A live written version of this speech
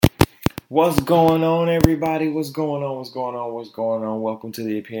What's going on, everybody? What's going on? What's going on? What's going on? Welcome to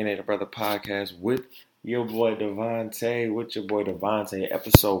the Opinionated Brother Podcast with your boy Devontae,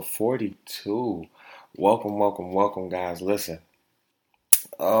 episode 42. Welcome, guys. Listen,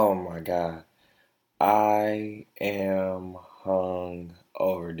 oh my God, I am hung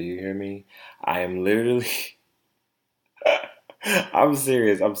over. Do you hear me? I am literally, I'm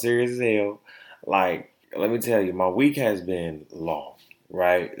serious. I'm serious as hell. Like, let me tell you, my week has been long,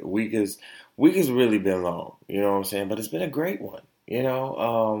 right? Week has really been long, you know what I'm saying? But it's been a great one, you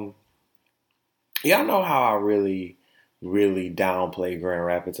know. Y'all know how I really downplay Grand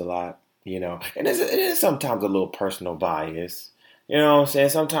Rapids a lot, you know, and it is sometimes a little personal bias. You know what I'm saying?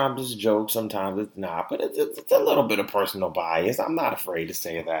 Sometimes it's jokes, sometimes it's not, but it's a little bit of personal bias. I'm not afraid to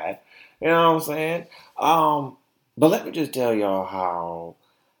say that. You know what I'm saying? But let me just tell y'all how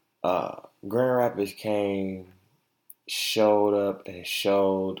Grand Rapids showed up and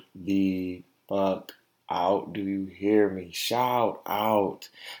showed the fuck out. Do you hear me? Shout out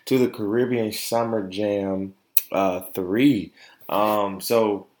to the Caribbean Summer Jam 3.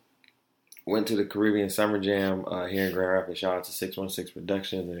 So went to the Caribbean Summer Jam here in Grand Rapids. Shout out to 616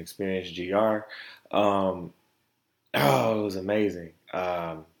 Productions and Experience GR. It was amazing.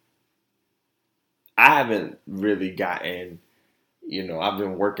 I haven't really gotten, I've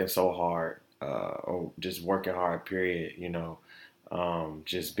been working so hard, or just working hard, period,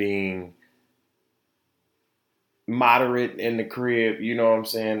 just being moderate in the crib, you know what I'm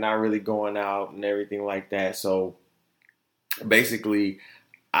saying? Not really going out and everything like that. So basically,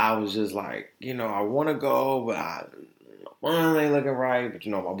 I was just like, I want to go, but one ain't looking right. But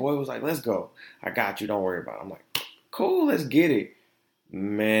my boy was like, let's go. I got you. Don't worry about it. I'm like, cool, let's get it.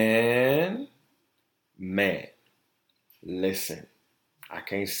 Man, listen, I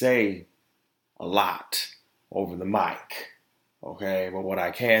can't say a lot over the mic, okay? But what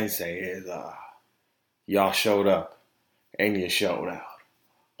I can say is, y'all showed up and you showed out.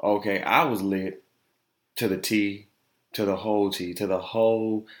 Okay, I was lit to the T, to the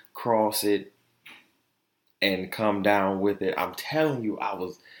whole cross it and come down with it. I'm telling you,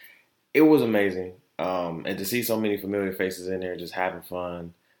 it was amazing. And to see so many familiar faces in there just having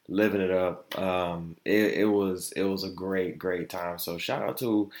fun, living it up. It was a great time. So shout out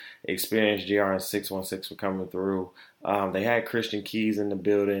to Experience GR and 616 for coming through. They had Christian Keys in the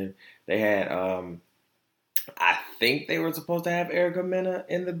building. They had I think they were supposed to have Erica Mena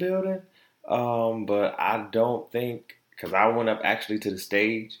in the building. But I don't think, because I went up actually to the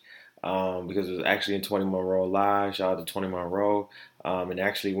stage, because it was actually in 20 Monroe Live. Shout out to 20 Monroe. And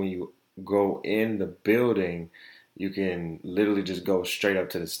actually when you go in the building, you can literally just go straight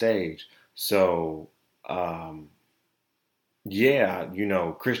up to the stage. So, yeah,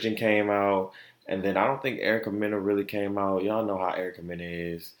 Christian came out, and then I don't think Erica Mena really came out. Y'all know how Erica Mena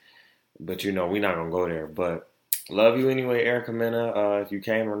is, but we're not gonna go there. But love you anyway, Erica Mena. If you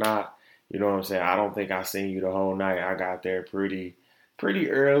came or not, you know what I'm saying. I don't think I seen you the whole night. I got there pretty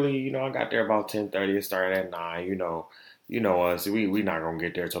early. I got there about 10:30. It started at 9. You know us. We not gonna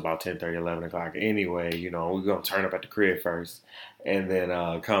get there till about 10:30, 11 o'clock anyway. We're gonna turn up at the crib first, and then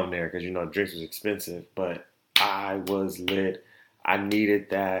come there because drinks was expensive. But I was lit. I needed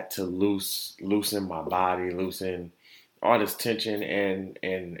that to loosen my body, loosen all this tension and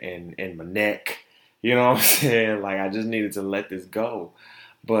my neck. You know what I'm saying? Like, I just needed to let this go.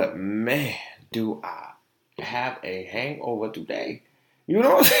 But man, do I have a hangover today. You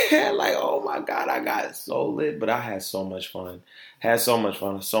know what I'm saying? Like, oh my God, I got so lit, but I had so much fun. So much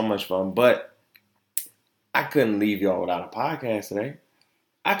fun. But I couldn't leave y'all without a podcast today.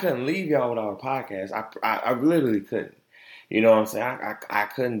 I couldn't leave y'all without a podcast. I literally couldn't. You know what I'm saying? I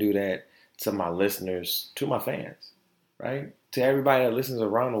couldn't do that to my listeners, to my fans, right? To everybody that listens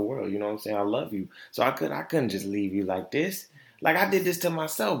around the world. You know what I'm saying? I love you. So I couldn't just leave you like this. Like, I did this to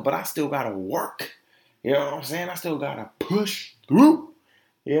myself, but I still gotta work. You know what I'm saying? I still gotta push through.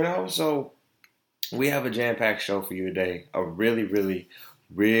 So we have a jam-packed show for you today. A really good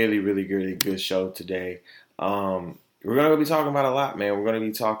show today. We're gonna be talking about a lot, man. We're gonna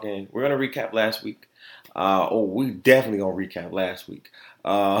recap last week. We definitely gonna recap last week.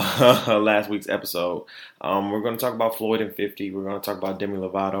 Last week's episode. We're gonna talk about Floyd and 50. We're gonna talk about Demi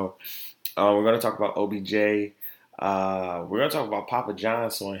Lovato. We're gonna talk about OBJ. We're gonna talk about Papa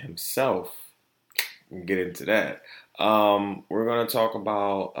Johnson himself. We'll get into that. We're going to talk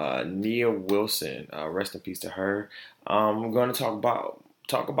about Nia Wilson. Rest in peace to her. We're going to talk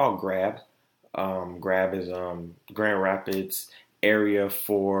about Grab. Grab is Grand Rapids area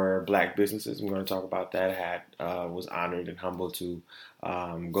for Black businesses. I'm going to talk about that. Was honored and humbled to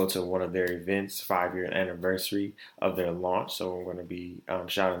go to one of their events, 5-year anniversary of their launch. So I'm going to be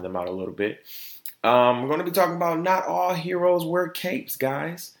shouting them out a little bit. We're going to be talking about not all heroes wear capes,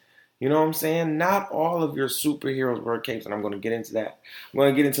 guys. You know what I'm saying? Not all of your superheroes wear capes, and I'm going to get into that. I'm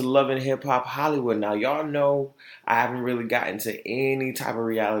going to get into Love and Hip Hop Hollywood. Now, y'all know I haven't really gotten to any type of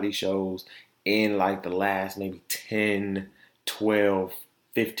reality shows in like the last maybe 10, 12,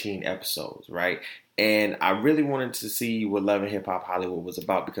 15 episodes, right? And I really wanted to see what Love and Hip Hop Hollywood was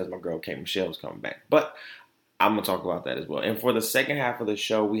about because my girl K. Michelle was coming back. But I'm going to talk about that as well. And for the second half of the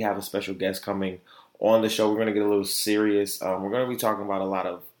show, we have a special guest coming on the show. We're going to get a little serious. We're going to be talking about a lot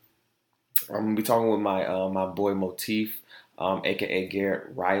of I'm gonna be talking with my boy Motif, aka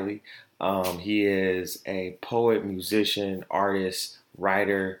Garrett Riley. He is a poet, musician, artist,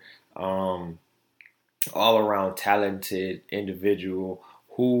 writer, all around talented individual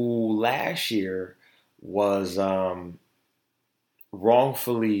who last year was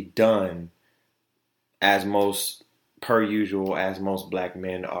wrongfully done, as most black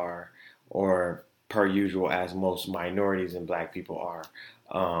men are, or per usual as most minorities and black people are.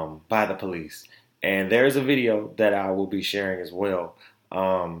 By the police. And there's a video that I will be sharing as well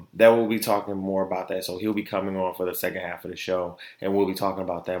that will be talking more about that. So he'll be coming on for the second half of the show, and we'll be talking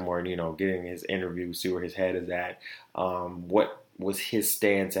about that more, getting his interview, see where his head is at, what was his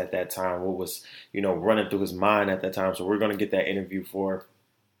stance at that time, what was, running through his mind at that time. So we're going to get that interview for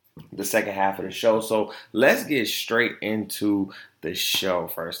the second half of the show. So let's get straight into the show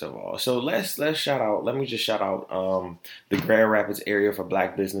first of all. So let me just shout out the Grand Rapids area for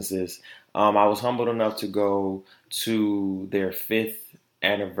black businesses. I was humbled enough to go to their 5th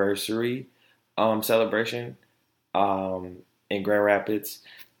anniversary celebration in Grand Rapids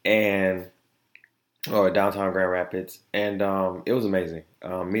or downtown Grand Rapids, and it was amazing.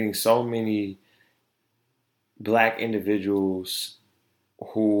 Meeting so many black individuals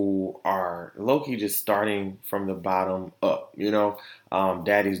who are low-key just starting from the bottom up,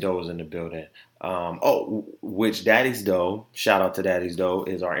 Daddy's Dough is in the building. Which Daddy's Dough, shout out to Daddy's Dough,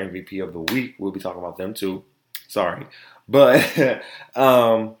 is our MVP of the week. We'll be talking about them too. Sorry. But,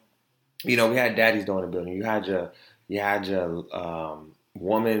 we had Daddy's Dough in the building. You had your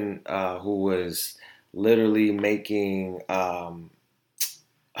woman who was literally making,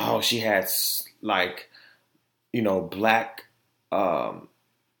 she had like, black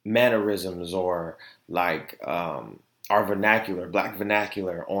mannerisms, or like our vernacular, black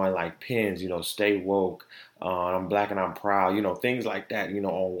vernacular on like pins, stay woke, I'm black and I'm proud, things like that, on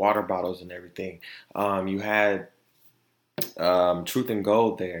water bottles and everything. You had Truth and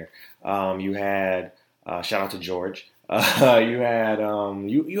Gold there. You had shout out to George. You had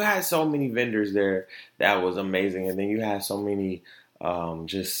you had so many vendors there that was amazing, and then you had so many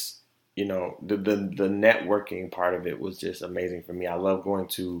just the networking part of it was just amazing for me. I love going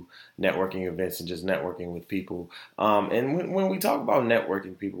to networking events and just networking with people. And when we talk about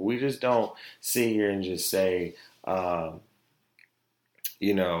networking people, we just don't sit here and just say, networking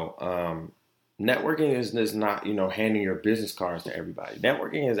is not, handing your business cards to everybody.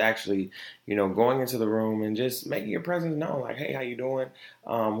 Networking is actually, going into the room and just making your presence known. Like, hey, how you doing?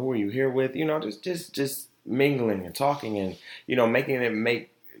 Who are you here with? Just mingling and talking and, making it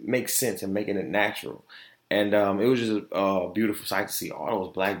make sense and making it natural. And it was just a beautiful sight to see all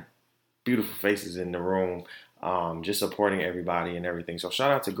those black, beautiful faces in the room, just supporting everybody and everything. So shout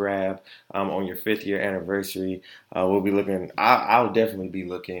out to Grab on your 5th year anniversary. We'll be looking, I'll definitely be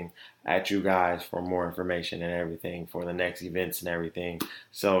looking at you guys for more information and everything for the next events and everything.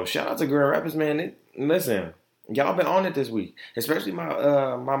 So shout out to Grand Rapids, man. Listen, y'all been on it this week, especially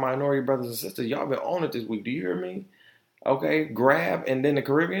my minority brothers and sisters. Y'all been on it this week. Do you hear me? Okay, Grab, and then the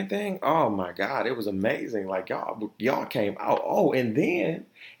Caribbean thing. Oh my God, it was amazing. Like y'all came out. Oh, and then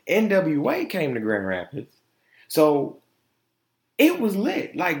NWA came to Grand Rapids, so it was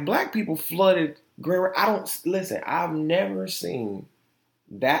lit. Like black people flooded Grand Rapids. I've never seen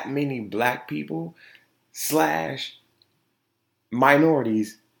that many black people /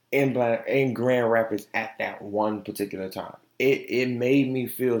 minorities in Grand Rapids at that one particular time. It made me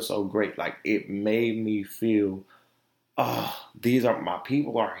feel so great. Like it made me feel, these are my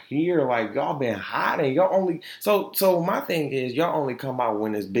people are here. Like y'all been hiding. Y'all only so my thing is y'all only come out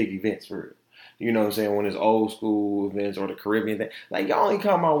when there's big events for real. You know what I'm saying? When it's old school events or the Caribbean thing. Like y'all only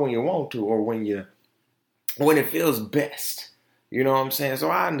come out when you want to or when it feels best. You know what I'm saying? So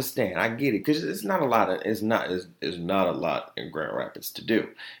I understand. I get it. Because it's not a lot in Grand Rapids to do.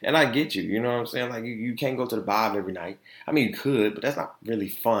 And I get you. You know what I'm saying? Like you can't go to the Bob every night. I mean you could, but that's not really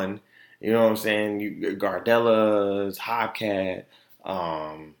fun. You know what I'm saying? Gardella's, Hobcat,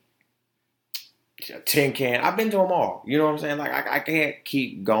 Tin Can. I've been to them all. You know what I'm saying? Like I can't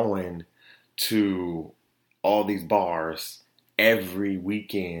keep going to all these bars every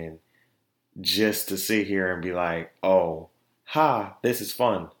weekend just to sit here and be like, oh, this is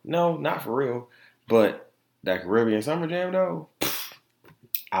fun. No, not for real. But that Caribbean Summer Jam though,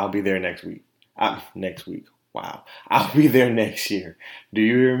 I'll be there next week. Next week. Wow. I'll be there next year. Do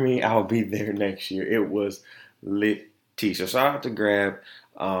you hear me? I'll be there next year. It was lit. So shout out to Grab.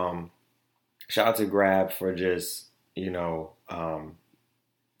 Shout out to Grab for just, sitting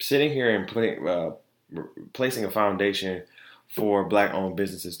here and placing a foundation for Black-owned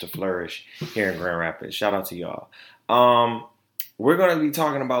businesses to flourish here in Grand Rapids. Shout out to y'all. We're going to be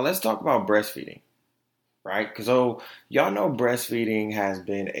let's talk about breastfeeding, right? Because, y'all know breastfeeding has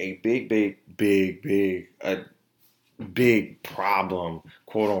been a big problem,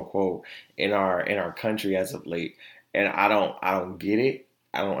 quote unquote, in our country as of late. And I don't get it.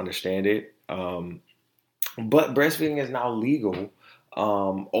 I don't understand it. But breastfeeding is now legal.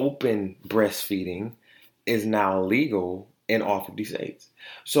 Open breastfeeding is now legal in all 50 states.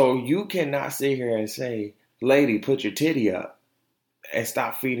 So you cannot sit here and say, lady, put your titty up and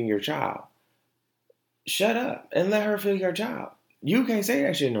stop feeding your child. Shut up and let her feed her child. You can't say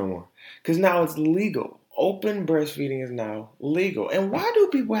that shit no more because now it's legal. Open breastfeeding is now legal. And why do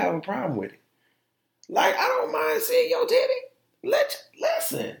people have a problem with it? Like, I don't mind seeing your titty.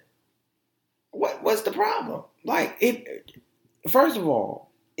 Listen. What's the problem? Like, first of all,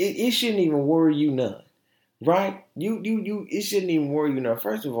 it shouldn't even worry you none. Right? It shouldn't even worry you none.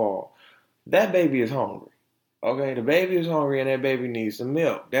 First of all, that baby is hungry. Okay? The baby is hungry and that baby needs some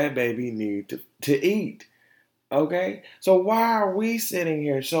milk. That baby needs to eat. Okay? So why are we sitting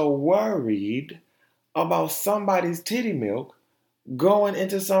here so worried about somebody's titty milk going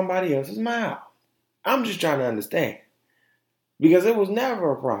into somebody else's mouth? I'm just trying to understand. Because it was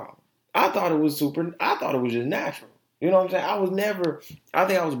never a problem. I thought it was just natural. You know what I'm saying? I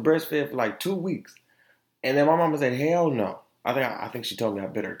think I was breastfed for like 2 weeks. And then my mama said, hell no. I think she told me I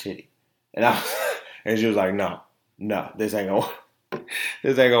bit her titty. And and she was like, no, this ain't gonna work.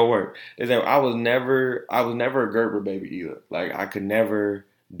 This ain't gonna work. I was never a Gerber baby either. Like I could never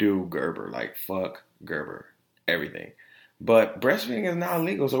do Gerber. Like fuck Gerber. Everything. But breastfeeding is now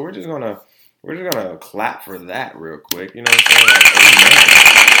legal, so we're just gonna clap for that real quick. You know what I'm saying? Like, amen.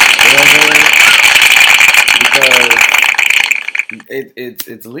 You know what I'm saying? Because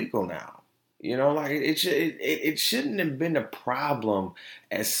it's legal now. You know, like it shouldn't have been a problem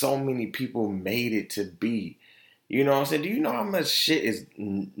as so many people made it to be. You know what I'm saying? Do you know how much shit is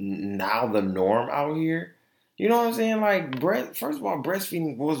now the norm out here? You know what I'm saying? Like, first of all,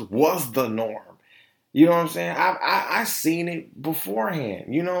 breastfeeding was the norm. You know what I'm saying? I seen it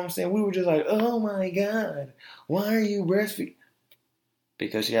beforehand. You know what I'm saying? We were just like, oh my God, why are you breastfeeding?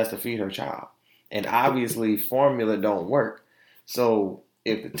 Because she has to feed her child. And obviously formula don't work. So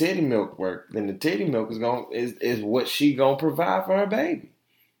if the titty milk worked, then the titty milk is what she gonna provide for her baby.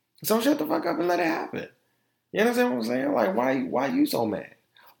 So shut the fuck up and let it happen. You understand what I'm saying? Like, why you so mad?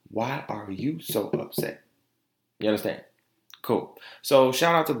 Why are you so upset? You understand? Cool. So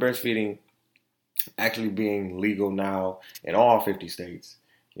shout out to breastfeeding actually being legal now in all 50 states.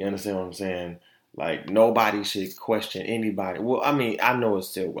 You understand what I'm saying? Like, nobody should question anybody. Well, I mean, I know it's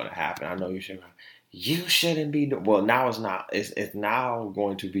still going to happen. I know you shouldn't be. Well, now it's not. It's now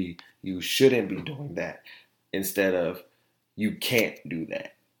going to be you shouldn't be doing that instead of you can't do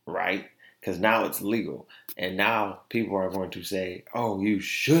that, right? Because now it's legal. And now people are going to say, oh, you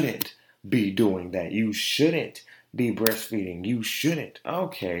shouldn't be doing that. You shouldn't be breastfeeding. You shouldn't.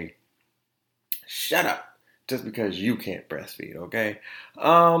 Okay. Shut up. Just because you can't breastfeed, okay?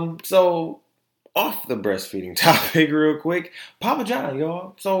 So off the breastfeeding topic real quick. Papa John,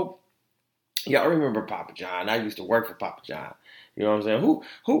 y'all. So y'all remember Papa John. I used to work for Papa John. You know what I'm saying?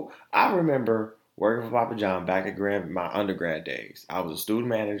 Who I remember working for Papa John back at my undergrad days. I was a student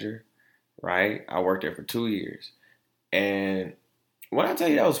manager, right? I worked there for 2 years. And when I tell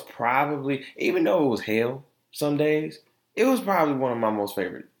you that was probably, even though it was hell some days, it was probably one of my most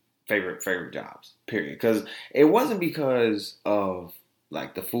favorite jobs, period. Because it wasn't because of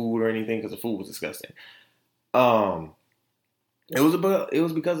like the food or anything, because the food was disgusting. It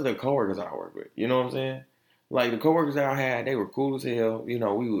was because of the coworkers I worked with. You know what I'm saying? Like the coworkers that I had, they were cool as hell. You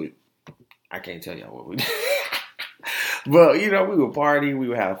know, I can't tell y'all what we did. But, you know, we would party, we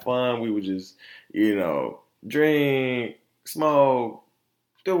would have fun, we would just, you know, drink, smoke,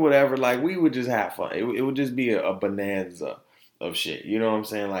 do whatever. Like, we would just have fun. It would just be a bonanza of shit. You know what I'm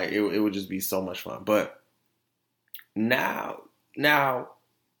saying? Like, it would just be so much fun. But now,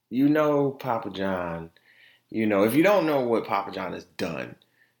 you know Papa John, you know, if you don't know what Papa John has done,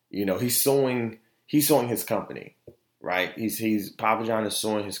 you know, he's suing he's suing his company, right? He's Papa John is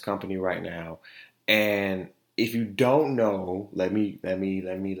suing his company right now, and if you don't know, let me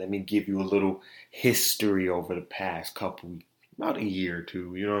give you a little history over the past couple, about a year or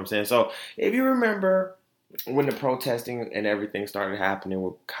two. You know what I'm saying? So if you remember when the protesting and everything started happening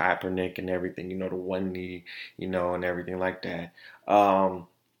with Kaepernick and everything, you know, the one knee, you know, and everything like that,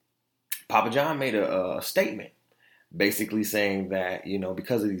 Papa John made a statement basically saying that, you know,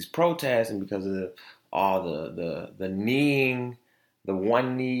 because of these protests and because of all the kneeing, the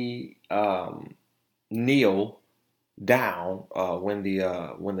one knee kneel down when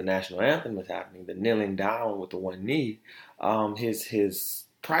the national anthem was happening, the kneeling down with the one knee, his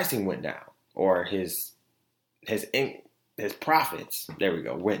pricing went down, or his profits, there we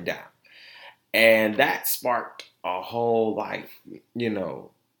go, went down, and that sparked a whole, like, you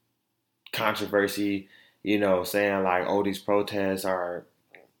know, controversy, you know, saying like, oh, these protests are,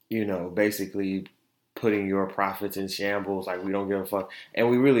 you know, basically putting your profits in shambles. Like, we don't give a fuck, and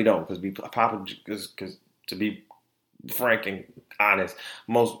we really don't, because to be frank and honest,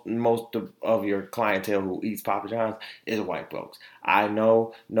 most of your clientele who eats Papa John's is white folks. I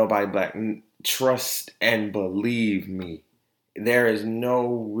know nobody black. Trust and believe me, there is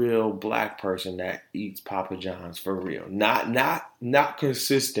no real black person that eats Papa John's for real. Not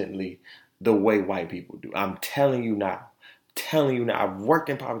consistently the way white people do. I'm telling you now. I've worked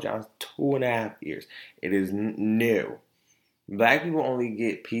in Papa John's 2.5 years. It is new. Black people only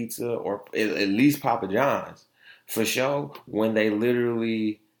get pizza, or at least Papa John's, for sure, when they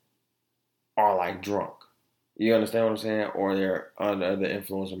literally are like drunk. You understand what I'm saying? Or they're under the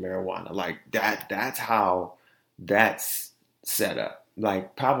influence of marijuana. Like that's how that's set up.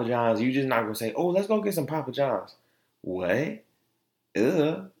 Like Papa John's, you just not gonna say, oh, let's go get some Papa John's. What?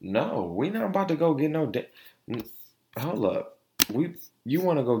 No, we not about to go get no. Hold up. You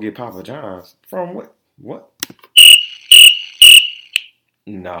want to go get Papa John's from what? What?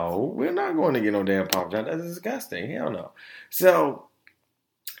 No, we're not going to get no damn Papa John. That's disgusting. Hell no. So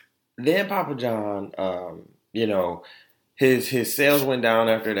then Papa John, you know, his sales went down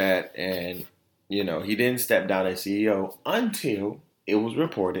after that, and you know, he didn't step down as CEO until it was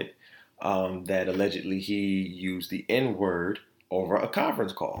reported that allegedly he used the N-word over a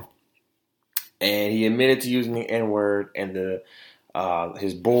conference call, and he admitted to using the N-word, and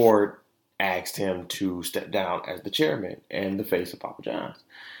his board asked him to step down as the chairman and the face of Papa John's.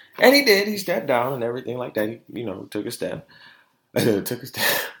 And he did. He stepped down and everything like that. He, you know, took a step.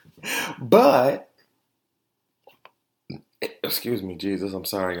 But, excuse me, Jesus, I'm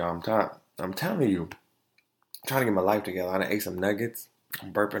sorry, y'all. I'm telling you, I'm trying to get my life together. I done ate some nuggets.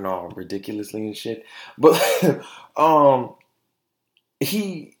 I'm burping all ridiculously and shit. But,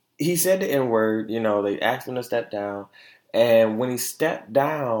 he said the N-word. You know, they asked him to step down. And when he stepped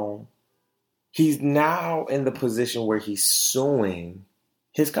down, he's now in the position where he's suing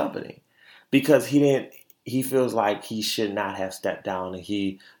his company because he feels like he should not have stepped down, and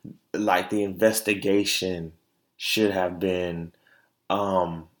the investigation should have been,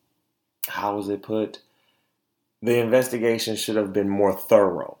 how was it put? The investigation should have been more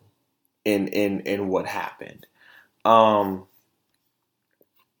thorough in what happened. I'm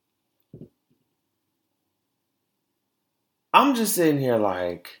just sitting here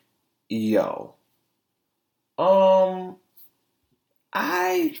like, yo, you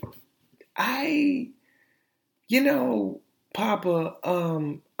know, Papa,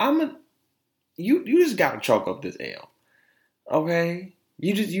 you just gotta chalk up this L, okay?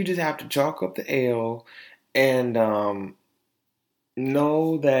 You just have to chalk up the L and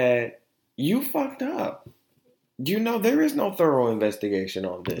know that you fucked up. You know, there is no thorough investigation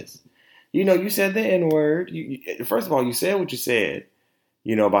on this. You know, you said the N-word. First of all, you said what you said,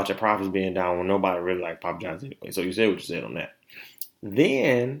 you know, about your profits being down when nobody really liked Papa John's anyway. So you said what you said on that.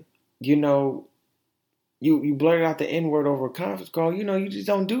 Then, you know, you blurted out the N-word over a conference call. You know, you just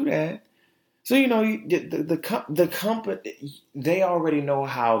don't do that. So, you know, the company, they already know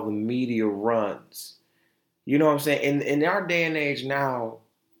how the media runs. You know what I'm saying? In our day and age now,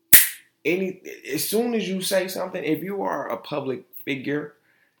 as soon as you say something, if you are a public figure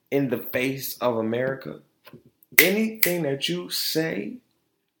in the face of America, anything that you say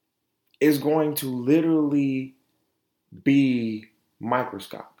is going to literally be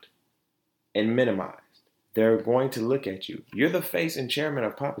microscoped and minimized. They're going to look at you. You're the face and chairman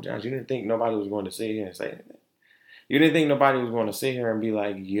of Papa John's. You didn't think nobody was going to sit here and say anything. You didn't think nobody was going to sit here and be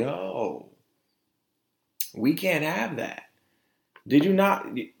like, yo, we can't have that. Did you not?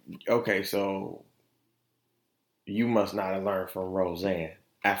 Okay, so you must not have learned from Roseanne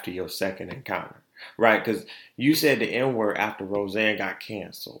after your second encounter, right? Because you said the N-word after Roseanne got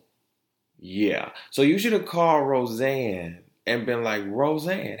canceled. Yeah. So you should have called Roseanne and been like,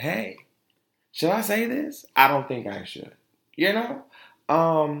 Roseanne, hey, should I say this? I don't think I should. You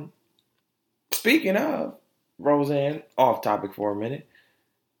know? Speaking of Roseanne, off topic for a minute,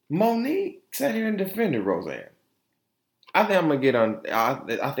 Monique sat here and defended Roseanne. I think I'm gonna get on.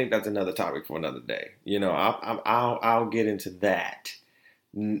 I think that's another topic for another day. You know, I'll get into that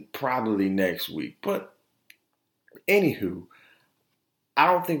probably next week. But anywho, I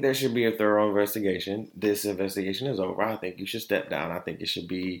don't think there should be a thorough investigation. This investigation is over. I think you should step down. I think it should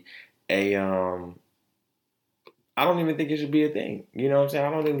be a I don't even think it should be a thing. You know what I'm saying?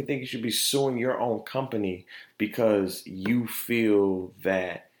 I don't even think you should be suing your own company because you feel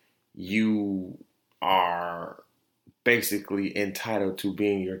that you are basically entitled to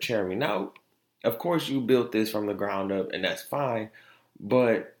being your chairman. Now, of course, you built this from the ground up, and that's fine,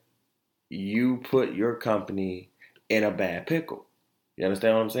 but you put your company in a bad pickle. You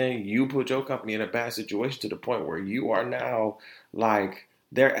understand what I'm saying? You put your company in a bad situation to the point where you are now like,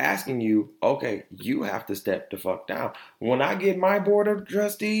 they're asking you, okay, you have to step the fuck down. When I get my board of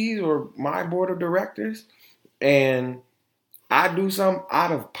trustees or my board of directors and I do something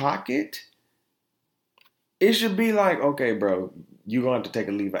out of pocket, it should be like, okay, bro, you're going to have to take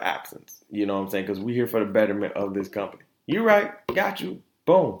a leave of absence. You know what I'm saying? Because we're here for the betterment of this company. You right. Got you.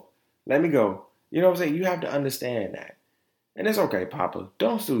 Boom. Let me go. You know what I'm saying? You have to understand that. And it's okay, Papa.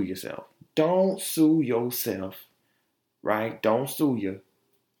 Don't sue yourself. Don't sue yourself. Right? Don't sue you.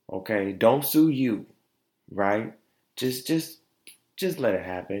 Okay? Don't sue you. Right? Just let it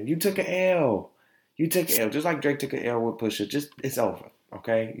happen. You took an L. You took an L. Just like Drake took an L with Pusha. Just, it's over.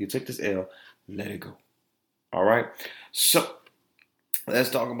 Okay? You took this L. Let it go. All right? So, let's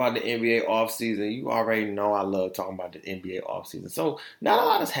talk about the NBA offseason. You already know I love talking about the NBA offseason. So, not a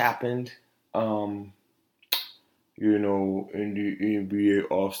lot has happened, you know, in the NBA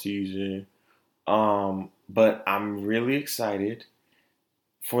offseason. But I'm really excited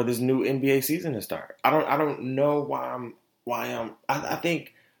for this new NBA season to start. I don't know I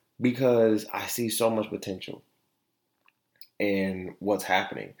think because I see so much potential in what's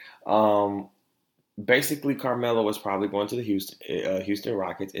happening. Basically, Carmelo is probably going to the Houston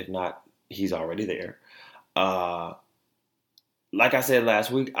Rockets. If not, he's already there. Like I said last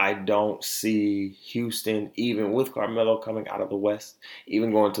week, I don't see Houston, even with Carmelo coming out of the West,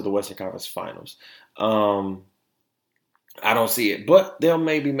 even going to the Western Conference Finals. I don't see it, but they'll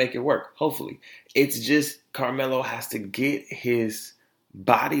maybe make it work. Hopefully, it's just Carmelo has to get his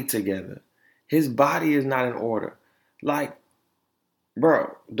body together. His body is not in order. Like,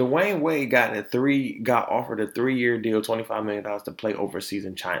 bro, Dwayne Wade got offered a 3-year deal, $25 million to play overseas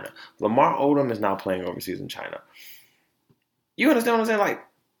in China. Lamar Odom is now playing overseas in China. You understand what I'm saying? Like,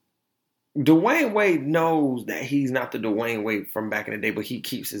 Dwayne Wade knows that he's not the Dwayne Wade from back in the day, but he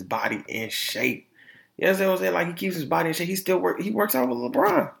keeps his body in shape. You understand what I'm saying? Like, he keeps his body in shape. He works out with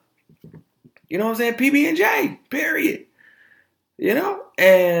LeBron. You know what I'm saying? PB&J, period. You know?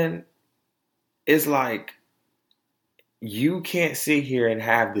 And it's like, you can't sit here and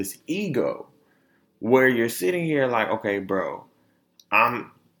have this ego where you're sitting here like, okay, bro,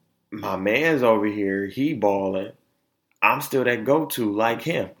 my man's over here, he balling. I'm still that go-to like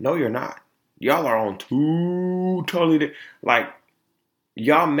him. No, you're not. Y'all are on two totally different. Like,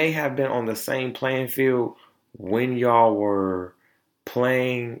 y'all may have been on the same playing field when y'all were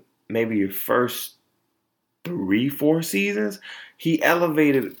playing maybe your first 3-4 seasons. He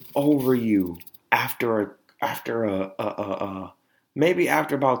elevated over you after maybe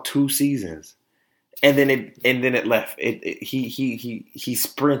after about 2 seasons. And then it left. He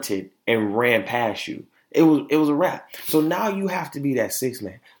sprinted and ran past you. It was a wrap. So now you have to be that 6th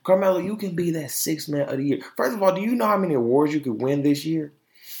man. Carmelo, you can be that 6th man of the year. First of all, do you know how many awards you could win this year?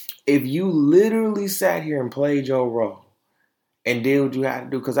 If you literally sat here and played your role and did what you had to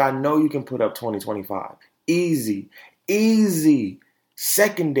do, because I know you can put up 20, 25. Easy.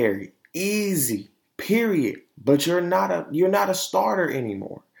 Secondary. Easy. Period. But you're not a starter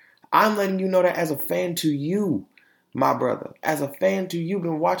anymore. I'm letting you know that as a fan to you. My brother, as a fan to you,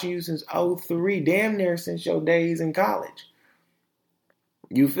 been watching you since 03, damn near since your days in college.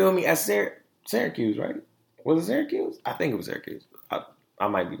 You feel me? At Syracuse, right? Was it Syracuse? I think it was Syracuse. I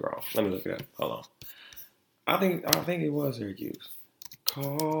might be wrong. Let me look it up. Hold on. I think it was Syracuse.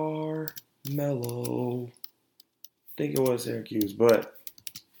 Carmelo. I think it was Syracuse. But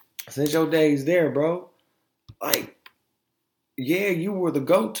since your days there, bro, like, yeah, you were the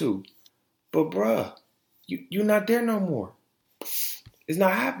go-to. But, bruh, you're not there no more. It's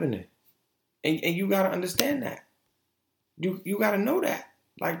not happening. And you got to understand that. You got to know that.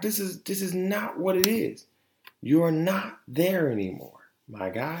 Like, this is not what it is. You're not there anymore. My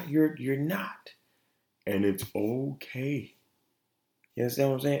guy, you're not. And it's okay. You understand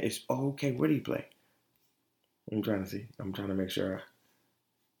what I'm saying? It's okay. Where do you play? I'm trying to see. I'm trying to make sure.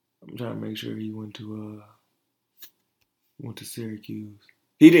 I'm trying to make sure he went to Syracuse.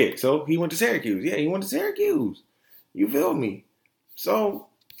 He did. So he went to Syracuse. Yeah, he went to Syracuse. You feel me? So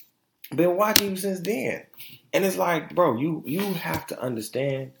been watching you since then. And it's like, bro, you have to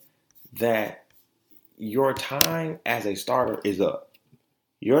understand that your time as a starter is up.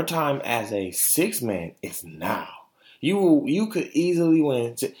 Your time as a six man is now. You could easily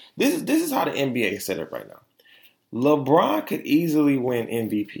win. This is how the NBA is set up right now. LeBron could easily win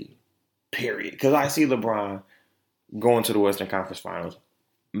MVP. Period. Because I see LeBron going to the Western Conference Finals.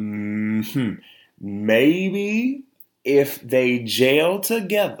 Maybe if they gel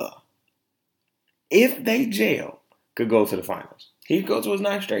together, could go to the finals. He'd go to his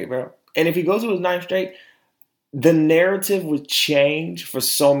ninth straight, bro. And if he goes to his ninth straight, the narrative would change for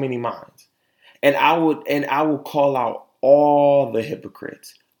so many minds. And I will call out all the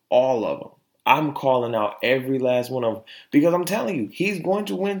hypocrites, all of them. I'm calling out every last one of them because I'm telling you, he's going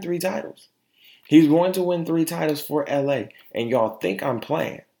to win 3 titles. He's going to win 3 titles for LA. And y'all think I'm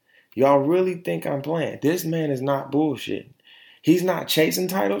playing. Y'all really think I'm playing. This man is not bullshitting. He's not chasing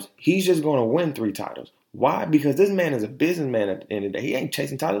titles. He's just going to win 3 titles. Why? Because this man is a businessman at the end of the day. He ain't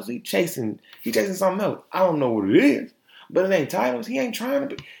chasing titles. He chasing something else. I don't know what it is, but it ain't titles. He ain't trying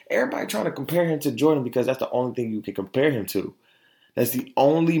to be. Everybody trying to compare him to Jordan because that's the only thing you can compare him to. That's the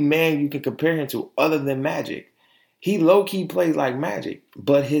only man you can compare him to other than Magic. He low-key plays like Magic,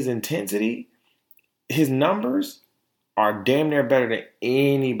 but his intensity, his numbers are damn near better than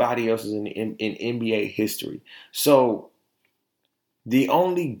anybody else's in NBA history. So the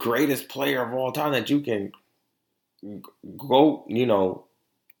only greatest player of all time that you can go,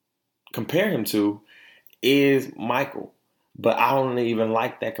 compare him to is Michael. But I don't even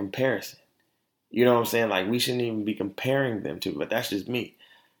like that comparison. You know what I'm saying? Like, we shouldn't even be comparing them to, but that's just me.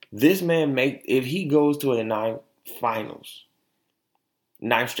 This man if he goes to a 9 finals,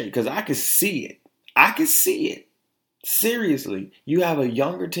 9 straight, because I could see it. Seriously, you have a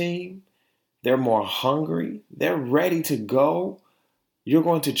younger team. They're more hungry. They're ready to go. You're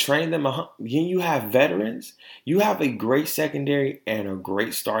going to train them. You have veterans. You have a great secondary and a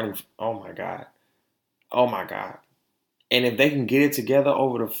great starting. Oh, my God. And if they can get it together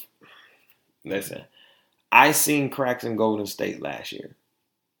listen, I seen cracks in Golden State last year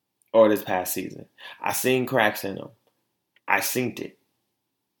or this past season. I seen cracks in them. I seen it.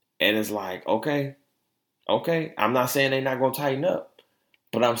 And it's like, okay. I'm not saying they're not going to tighten up,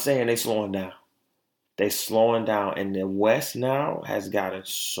 but I'm saying they're slowing down. They're slowing down. And the West now has gotten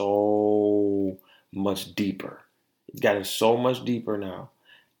so much deeper. It's gotten so much deeper now.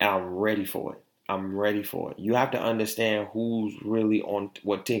 And I'm ready for it. You have to understand who's really on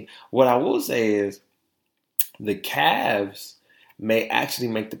what team. What I will say is the Cavs may actually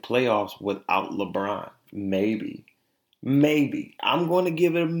make the playoffs without LeBron. Maybe. I'm going to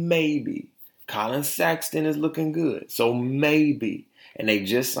give it a maybe. Colin Sexton is looking good. So maybe. And they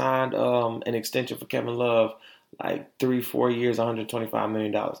just signed an extension for Kevin Love, like 3-4 years, $125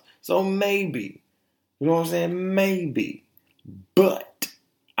 million. So maybe. You know what I'm saying? Maybe. But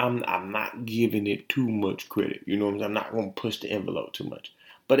I'm not giving it too much credit. You know what I'm saying? I'm not going to push the envelope too much.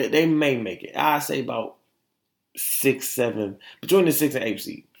 But they may make it. I say about 6, 7, between the 6 and 8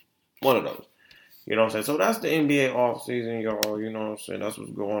 seed. One of those. You know what I'm saying? So that's the NBA offseason, y'all. You know what I'm saying? That's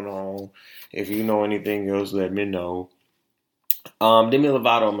what's going on. If you know anything else, let me know. Demi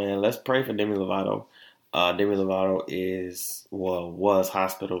Lovato, man. Let's pray for Demi Lovato. Demi Lovato was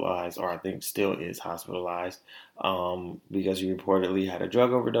hospitalized, or I think still is hospitalized, because she reportedly had a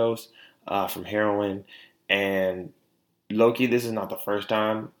drug overdose from heroin. And low-key, this is not the first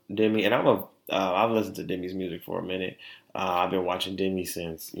time Demi, and I've listened to Demi's music for a minute. I've been watching Demi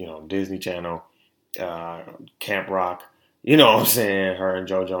since, Disney Channel, Camp Rock, you know what I'm saying? Her and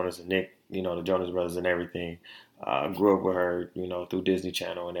Joe Jonas and Nick, the Jonas Brothers and everything. Grew up with her, through Disney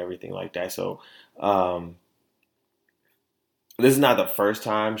Channel and everything like that. So, this is not the first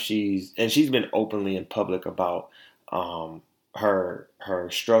time she's been openly in public about her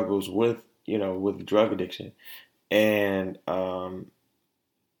struggles with drug addiction, and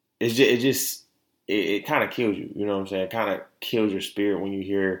it kind of kills you. You know what I'm saying? It kind of kills your spirit when you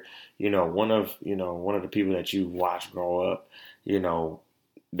hear one of the people that you watch grow up,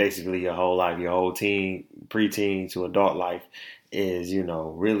 basically your whole life, your whole preteen to adult life is,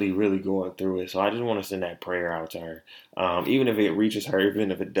 really, really going through it. So I just want to send that prayer out to her. Even if it reaches her, even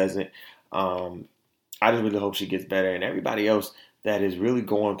if it doesn't, I just really hope she gets better. And everybody else that is really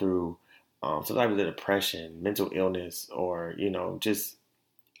going through some type of depression, mental illness, or, just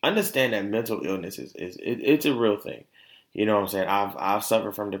understand that mental illness it's a real thing. You know what I'm saying? I've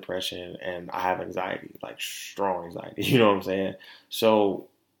suffered from depression and I have anxiety, like strong anxiety. You know what I'm saying? So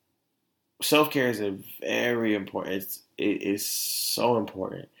self care is a very important. It is so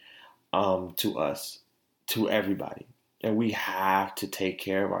important to us, to everybody, and we have to take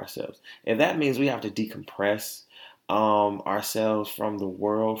care of ourselves. And that means we have to decompress ourselves from the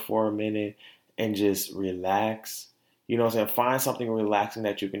world for a minute and just relax. You know what I'm saying? Find something relaxing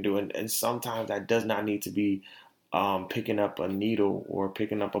that you can do, and sometimes that does not need to be picking up a needle or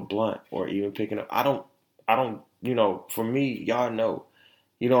picking up a blunt or even picking up. I don't. You know, for me, y'all know.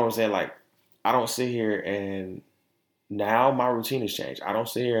 You know what I'm saying? Like, I don't sit here and now my routine has changed. I don't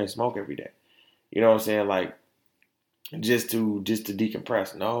sit here and smoke every day. You know what I'm saying? Like, just to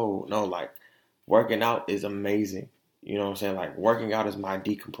decompress. No, no, like working out is amazing. You know what I'm saying? Like working out is my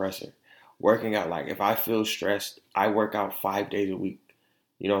decompressor. Working out, like if I feel stressed, I work out 5 days a week.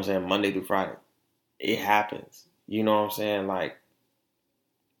 You know what I'm saying? Monday through Friday. It happens. You know what I'm saying? Like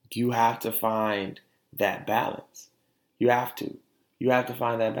you have to find that balance. You have to. You have to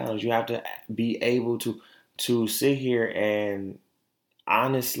find that balance. You have to be able to sit here and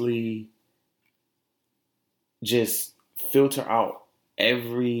honestly just filter out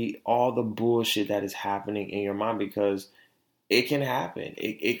all the bullshit that is happening in your mind, because it can happen.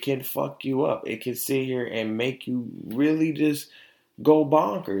 It can fuck you up. It can sit here and make you really just go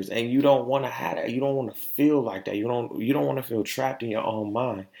bonkers, and you don't want to have that. You don't want to feel like that. You don't want to feel trapped in your own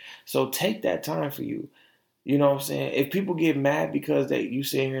mind. So take that time for you. You know what I'm saying? If people get mad because you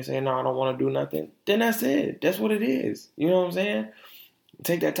sit here and say, no, I don't want to do nothing, then that's it. That's what it is. You know what I'm saying?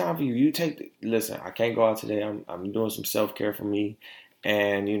 Take that time for you. Listen, I can't go out today. I'm doing some self-care for me.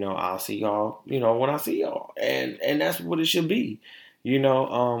 And, I'll see y'all, when I see y'all. And that's what it should be.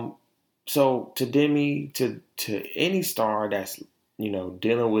 So to Demi, to any star that's,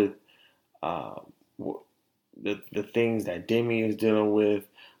 dealing with the things that Demi is dealing with,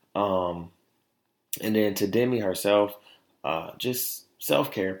 and then to Demi herself, just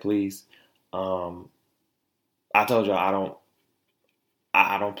self-care, please. I told y'all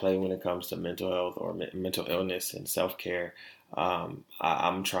I don't play when it comes to mental health or mental illness and self-care.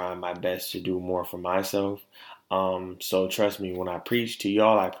 I'm trying my best to do more for myself. So trust me, when I preach to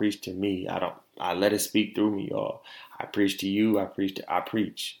y'all, I preach to me. I let it speak through me, y'all. I preach to you. I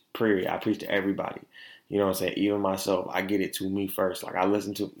preach, period. I preach to everybody. You know what I'm saying? Even myself, I get it to me first. Like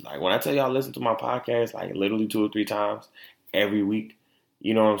when I tell y'all I listen to my podcast, like literally 2 or 3 times every week.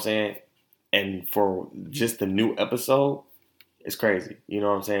 You know what I'm saying? And for just the new episode, it's crazy. You know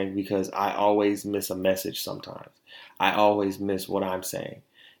what I'm saying? Because I always miss a message sometimes. I always miss what I'm saying.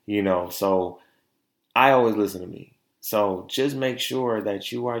 So I always listen to me. So just make sure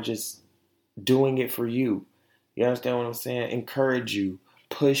that you are just doing it for you. You understand what I'm saying? Encourage you.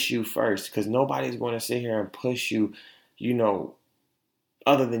 Push you first, because nobody's going to sit here and push you,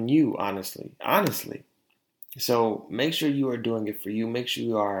 other than you, honestly. So make sure you are doing it for you. Make sure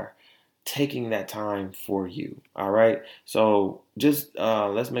you are taking that time for you. All right. So just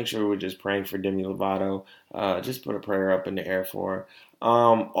let's make sure we're just praying for Demi Lovato. Just put a prayer up in the air for her.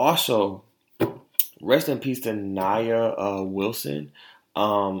 Also, rest in peace to Nia Wilson.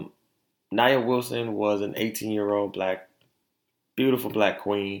 Nia Wilson was an 18-year-old beautiful black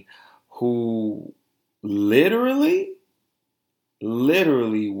queen who literally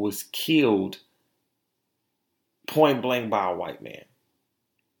was killed point blank by a white man.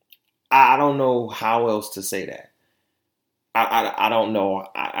 I don't know how else to say that. I don't know.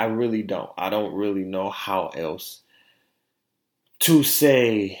 I really don't. I don't really know how else to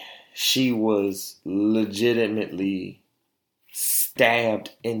say she was legitimately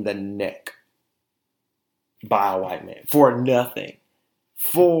stabbed in the neck by a white man for nothing.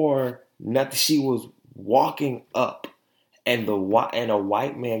 For nothing. She was walking up and a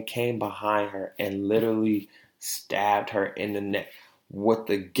white man came behind her and literally stabbed her in the neck. What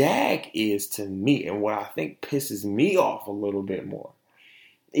the gag is to me, and what I think pisses me off a little bit more,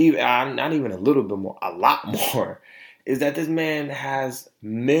 not even a little bit more, a lot more, is that this man has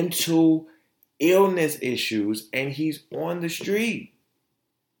mental illness issues and he's on the street.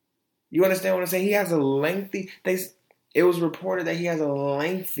 You understand what I'm saying? He has it was reported that he has a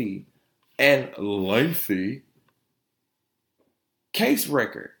lengthy case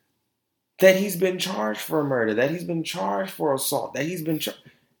record. That he's been charged for murder, that he's been charged for assault, and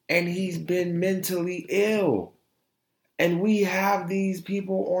he's been mentally ill. And we have these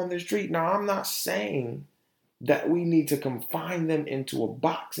people on the street. Now, I'm not saying that we need to confine them into a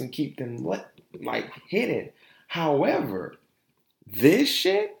box and keep them hidden. However, this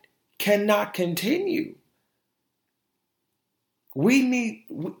shit cannot continue.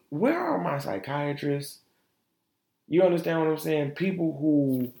 Where are my psychiatrists? You understand what I'm saying? People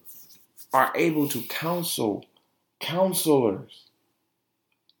who are able to counsel, counselors.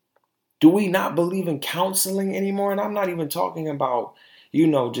 Do we not believe in counseling anymore? And I'm not even talking about,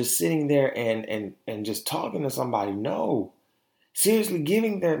 just sitting there and just talking to somebody. No. Seriously,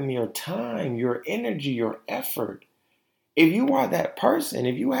 giving them your time, your energy, your effort. If you are that person,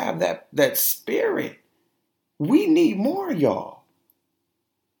 if you have that spirit, we need more, y'all.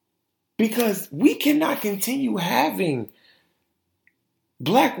 Because we cannot continue having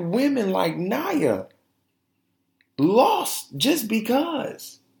black women like Naya lost just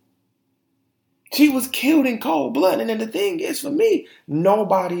because. She was killed in cold blood. And then the thing is, for me,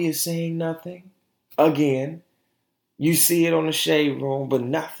 nobody is saying nothing. Again, you see it on the Shade Room, but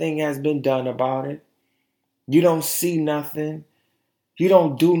nothing has been done about it. You don't see nothing. You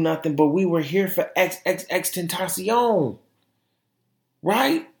don't do nothing. But we were here for XXX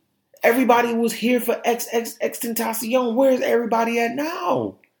right? Everybody was here for XXX. Where's everybody at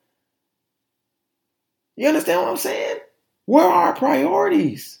now? You understand what I'm saying? Where are our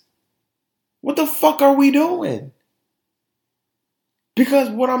priorities? What the fuck are we doing? Because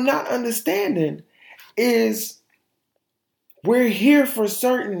what I'm not understanding is we're here for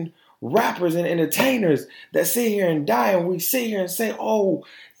certain rappers and entertainers that sit here and die, and we sit here and say, oh,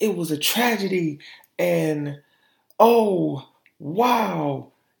 it was a tragedy, and oh,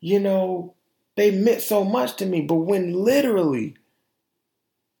 wow, they meant so much to me. But when literally,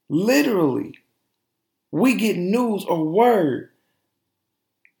 we get news or word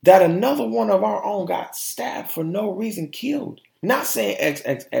that another one of our own got stabbed for no reason, killed. Not saying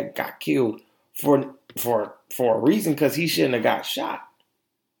XXX got killed for a reason, because he shouldn't have got shot.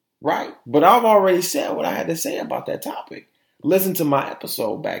 Right? But I've already said what I had to say about that topic. Listen to my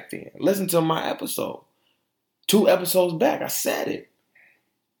episode back then. Listen to my episode. 2 episodes back, I said it.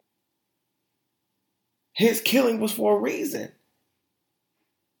 His killing was for a reason.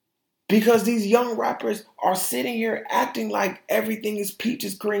 Because these young rappers are sitting here acting like everything is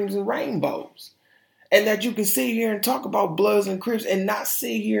peaches, creams, and rainbows. And that you can sit here and talk about Bloods and Crips and not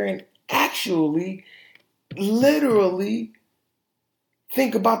sit here and actually, literally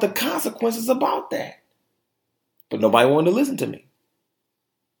think about the consequences about that. But nobody wanted to listen to me.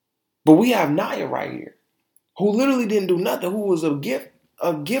 But we have Naya right here, who literally didn't do nothing, who was a gift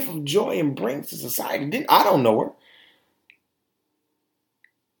of joy and brings to society. I don't know her.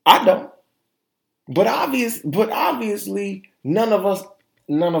 I don't. But obviously, none of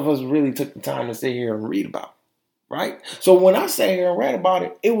us really took the time to sit here and read about it, right? So when I sat here and read about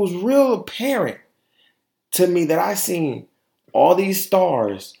it, it was real apparent to me that I seen all these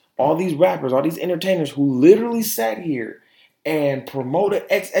stars, all these rappers, all these entertainers who literally sat here and promoted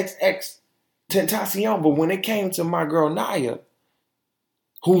XXX Tentacion. But when it came to my girl Naya,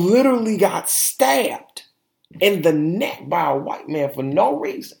 who literally got stabbed in the neck by a white man for no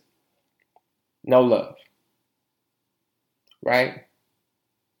reason, no love, right?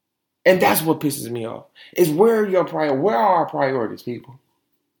 And that's what pisses me off. Is where are our priorities, people?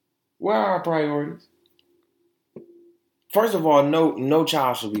 Where are our priorities? First of all, no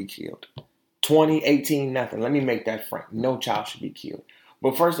child should be killed. 2018, nothing. Let me make that frank. No child should be killed.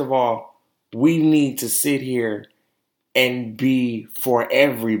 But first of all, we need to sit here and be for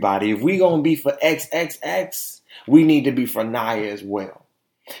everybody. If we gonna be for XXX, we need to be for Naya as well.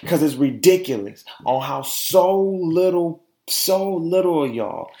 Because it's ridiculous on how so little of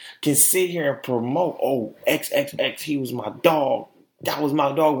y'all can sit here and promote, oh, XXX, he was my dog. That was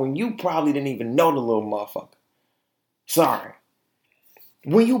my dog, when you probably didn't even know the little motherfucker. Sorry.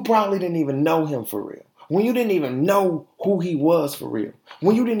 When you probably didn't even know him for real. When you didn't even know who he was for real.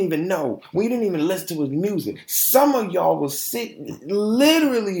 When you didn't even listen to his music. Some of y'all will sit,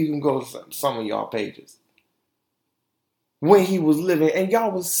 literally you can go to some of y'all pages when he was living, and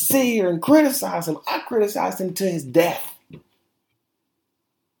y'all will sit here and criticize him. I criticized him to his death.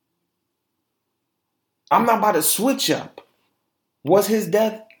 I'm not about to switch up. Was his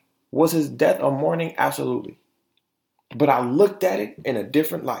death a mourning? Absolutely. But I looked at it in a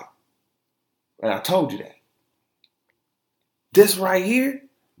different light. And I told you that. This right here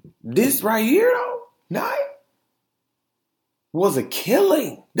though, Naya, was a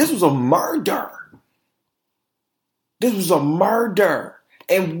killing. This was a murder.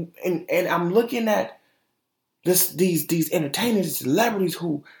 And I'm looking at these entertainers, celebrities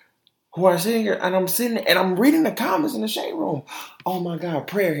who are sitting here, and I'm sitting and I'm reading the comments in the Shade Room. Oh my God,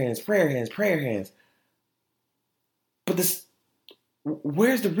 prayer hands. But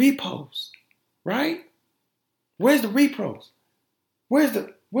where's the repost? Right? Where's the repost? Where's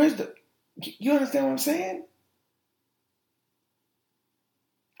the, you understand what I'm saying?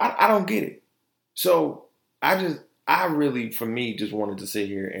 I don't get it. So I really, for me, just wanted to sit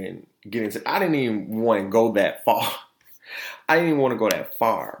here and get into. I didn't even want to go that far. I didn't even want to go that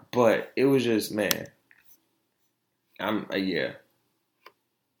far, but it was just, man. Yeah.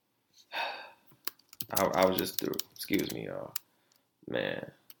 I was just through. Excuse me, y'all.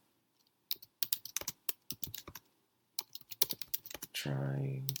 Man.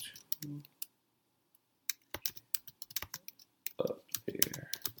 Trying to up there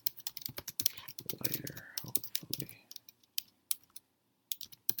later, hopefully.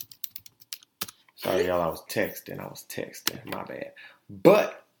 Sorry, y'all. I was texting. My bad.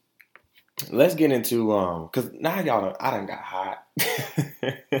 But let's get into cause now I done got hot.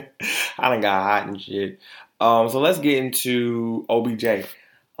 I done got hot and shit. So let's get into OBJ.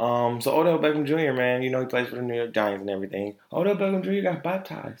 So Odell Beckham Jr., man, you know he plays for the New York Giants and everything. Odell Beckham Jr. got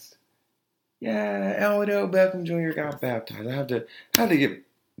baptized. Yeah, Odell Beckham Jr. got baptized. I have to give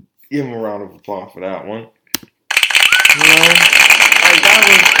him a round of applause for that one. You know, like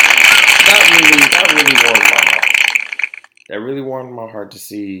that really warmed my heart. That really warmed my heart to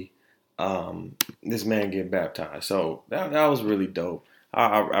see this man get baptized. So that was really dope.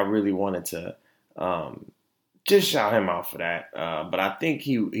 I really wanted to just shout him out for that. But I think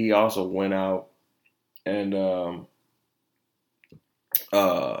he also went out and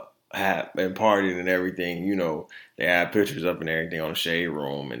had and partied and everything. You know, they had pictures up and everything on the Shade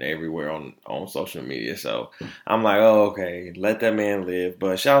Room and everywhere on social media. So I'm like, oh, okay, let that man live.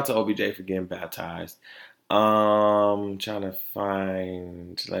 But shout out to OBJ for getting baptized. Trying to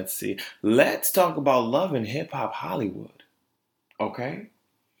find, let's see. Let's talk about Love and Hip Hop Hollywood. Okay?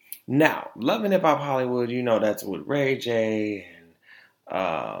 Now, Love and Hip Hop Hollywood, you know that's with Ray J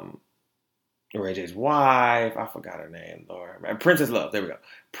and Ray J's wife. I forgot her name, Lord. Princess Love, there we go.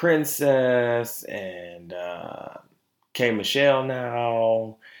 Princess and K. Michelle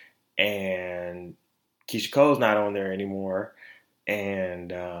now. And Keisha Cole's not on there anymore.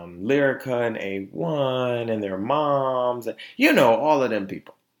 And Lyrica and A1 and their moms. You know, all of them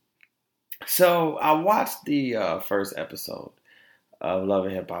people. So I watched the first episode of Love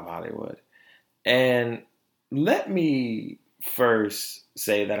and Hip Hop Hollywood. And let me first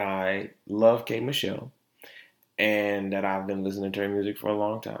say that I love K. Michelle and that I've been listening to her music for a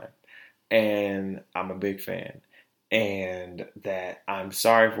long time. And I'm a big fan. And that I'm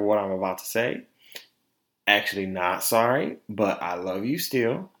sorry for what I'm about to say. Actually not sorry, but I love you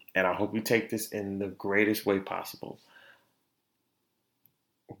still. And I hope you take this in the greatest way possible.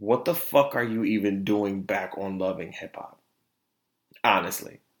 What the fuck are you even doing back on Loving Hip Hop?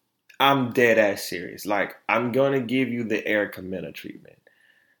 Honestly, I'm dead ass serious. Like, I'm going to give you the Erica Mena treatment.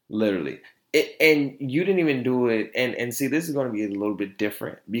 Literally. And you didn't even do it. And see, this is going to be a little bit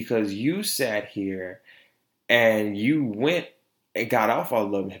different because you sat here and you went and got off all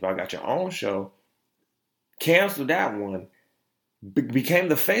Love and Hip Hop, got your own show, canceled that one, became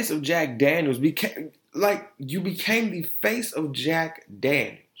the face of Jack Daniels, you became the face of Jack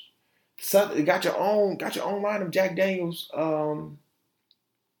Daniels. So got your own line of Jack Daniels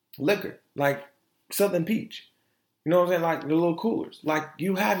liquor, like Southern Peach. You know what I'm saying? Like the little coolers. Like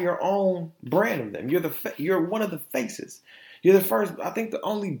you have your own brand of them. You're one of the faces. You're the first, I think the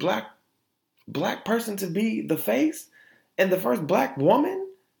only black person to be the face and the first black woman.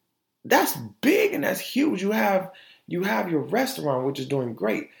 That's big and that's huge. You have your restaurant, which is doing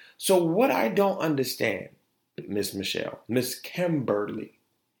great. So what I don't understand, Miss Michelle, Miss Kimberly,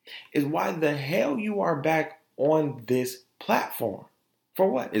 is why the hell you are back on this platform. For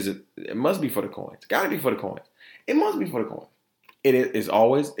what? It must be for the coins. It's gotta be for the coins. It must be for the coins. It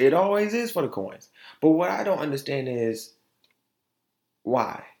always is for the coins. But what I don't understand is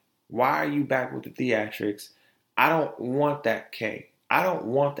why? Why are you back with the theatrics? I don't want that K. I don't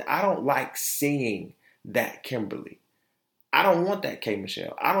want that. I don't like seeing that Kimberly. I don't want that K.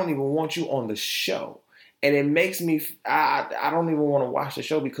 Michelle. I don't even want you on the show. And it makes me, I don't even want to watch the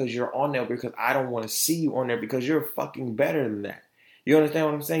show because you're on there, because I don't want to see you on there because you're fucking better than that. You understand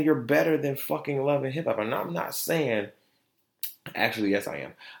what I'm saying? You're better than fucking Love and Hip Hop. And I'm not saying, actually, yes, I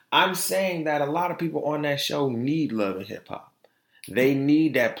am. I'm saying that a lot of people on that show need Love and Hip Hop. They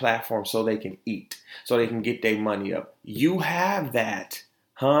need that platform so they can eat, so they can get their money up. You have that,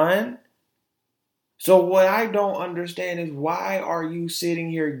 hon. So what I don't understand is why are you sitting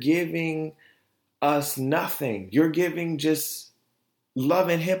here giving us nothing? You're giving just Love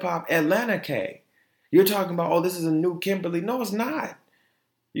and Hip Hop Atlanta K. You're talking about, oh, this is a new Kimberly. No, it's not.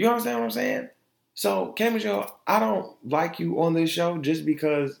 You understand what I'm saying? So, K. Michelle, I don't like you on this show just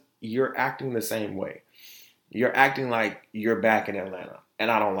because you're acting the same way. You're acting like you're back in Atlanta, and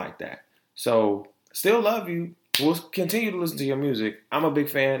I don't like that. So, still love you. we'll continue to listen to your music. I'm a big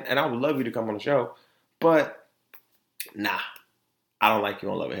fan, and I would love you to come on the show. But nah, I don't like you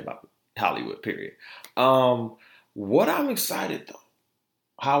on Love and Hip Hop Hollywood. Period. What I'm excited though,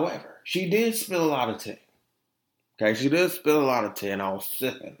 however, she did spill a lot of tea. Okay, she did spill a lot of tea, and I was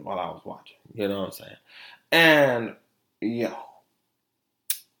sipping while I was watching. You know what I'm saying? And yo,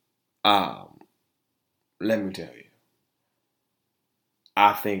 let me tell you,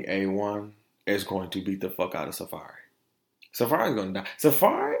 I think A1 is going to beat the fuck out of Safari. Safari's going to die.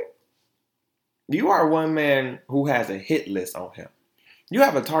 Safari, you are one man who has a hit list on him. You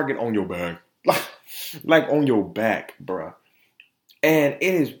have a target on your back. Like on your back, bruh. And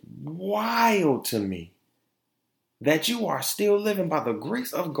it is wild to me that you are still living by the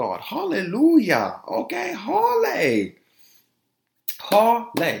grace of God. Hallelujah. Okay? Hallelujah.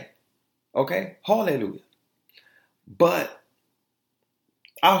 Hallelujah. Okay? Hallelujah. But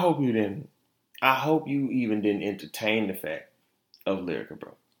I hope you even didn't entertain the fact of Lyrica,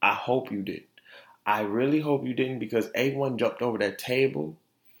 bro. I hope you didn't. I really hope you didn't, because A1 jumped over that table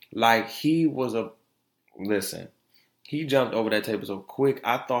like he was he jumped over that table so quick,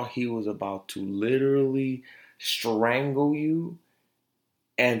 I thought he was about to literally strangle you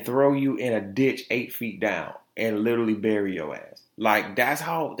and throw you in a ditch 8 feet down and literally bury your ass. Like, that's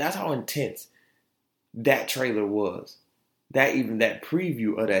how intense that trailer was. That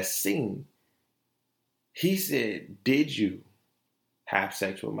preview of that scene. He said, "Did you have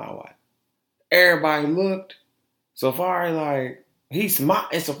sex with my wife?" Everybody looked. Safari like, he smiled,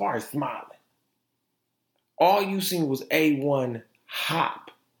 and Safari smiling. All you seen was A1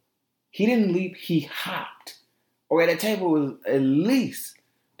 hop. He didn't leap, he hopped. Okay, that table was at least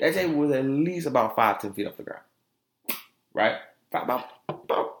about 5-10 feet off the ground. Right? About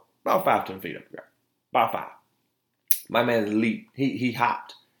 5-10 feet off the ground. About 5. My man leaped. He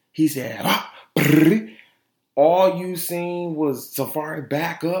hopped. He said, ah, all you seen was Safari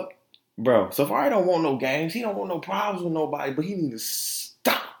back up. Bro, Safari don't want no games. He don't want no problems with nobody, but he need to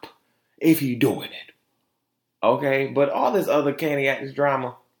stop if he doing it. Okay? But all this other candy actors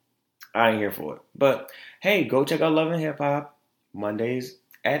drama, I ain't here for it. But hey, go check out Love and Hip Hop Mondays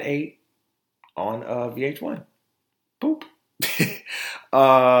at 8 on VH1. Boop.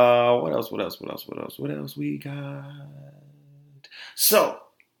 What else we got? So,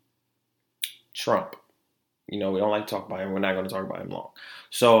 Trump. You know, we don't like to talk about him. We're not going to talk about him long.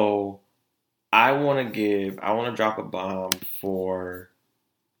 So, I want to drop a bomb for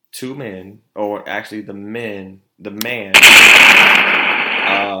two men, or actually the man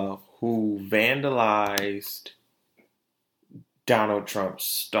who vandalized Donald Trump's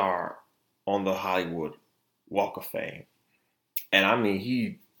star on the Hollywood Walk of Fame. And I mean,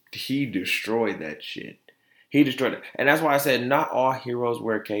 he destroyed that shit. He destroyed it. And that's why I said not all heroes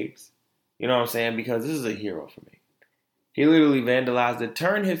wear capes. You know what I'm saying? Because this is a hero for me. He literally vandalized it.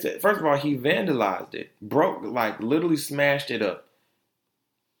 First of all, he vandalized it. Literally smashed it up.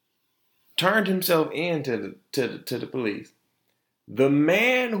 Turned himself in to the police. The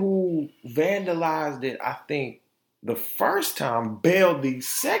man who vandalized it, I think, the first time, bailed the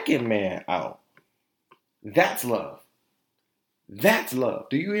second man out. That's love. That's love.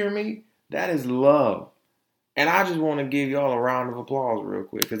 Do you hear me? That is love. And I just want to give y'all a round of applause real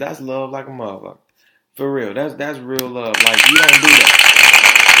quick, because that's love like a motherfucker. For real. That's real love. Like, you don't do that.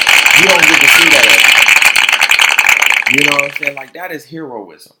 You don't get to see that. You know what I'm saying? Like, that is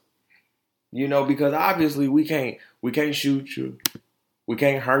heroism. You know, because obviously we can't shoot you. We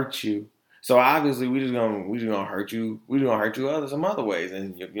can't hurt you. So obviously we just gonna hurt you. We just gonna hurt you some other ways.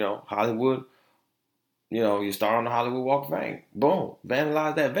 And you know, Hollywood, you know, you start on the Hollywood Walk of Fame. Boom.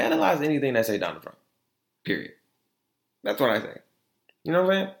 Vandalize that. Vandalize anything that say Donald Trump. Period. That's what I think. You know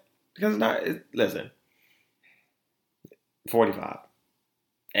what I'm saying? Because listen, 45.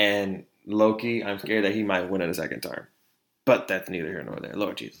 And low-key, I'm scared that he might win in a second term. But that's neither here nor there.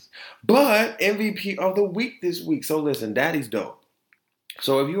 Lord Jesus. But MVP of the week this week. So listen, Daddy's Dope.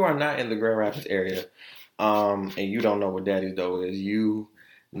 So if you are not in the Grand Rapids area, and you don't know what Daddy's Dope is, you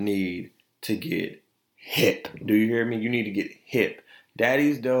need to get hip. Do you hear me? You need to get hip.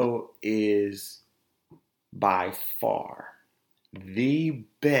 Daddy's Dope is by far the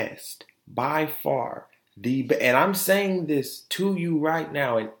best. By far the best. And I'm saying this to you right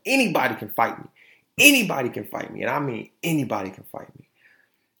now, and anybody can fight me. Anybody can fight me. And I mean anybody can fight me.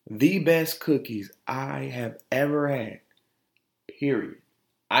 The best cookies I have ever had. Period.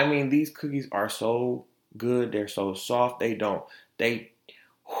 I mean, these cookies are so good. They're so soft. I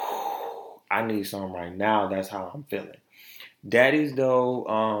need some right now. That's how I'm feeling. Daddy's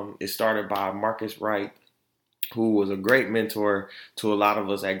Dough is started by Marcus Wright, who was a great mentor to a lot of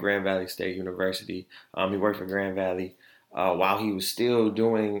us at Grand Valley State University. He worked for Grand Valley while he was still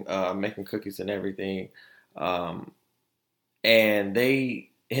doing making cookies and everything. Um, and him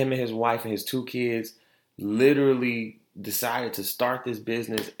and his wife and his 2 kids literally decided to start this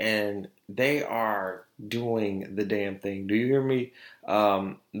business, and they are doing the damn thing. Do you hear me?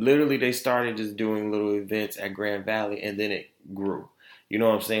 Literally, they started just doing little events at Grand Valley, and then it grew. You know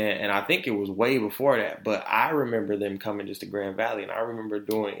what I'm saying? And I think it was way before that, but I remember them coming just to Grand Valley, and I remember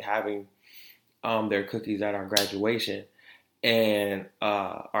having their cookies at our graduation and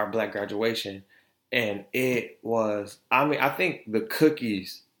our black graduation, and it was. I mean, I think the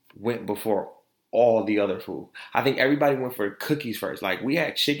cookies went before all the other food. I think everybody went for cookies first. Like, we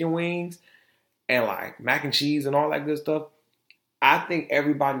had chicken wings and like mac and cheese and all that good stuff. I think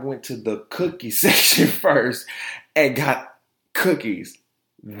everybody went to the cookie section first and got cookies,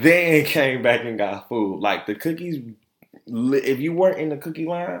 then came back and got food. Like, the cookies, if you weren't in the cookie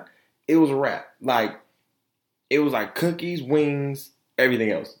line, it was a wrap. Like, it was like cookies, wings,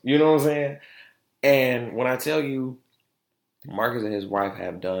 everything else. You know what I'm saying? And when I tell you, Marcus and his wife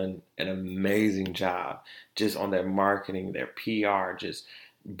have done an amazing job just on their marketing, their PR, just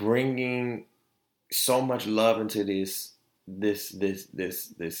bringing so much love into this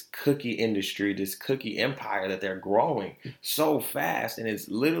cookie industry, this cookie empire that they're growing so fast, and it's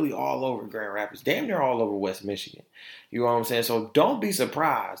literally all over Grand Rapids, damn near all over West Michigan. You know what I'm saying? So don't be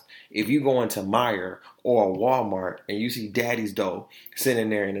surprised if you go into Meijer or Walmart and you see Daddy's Dough sitting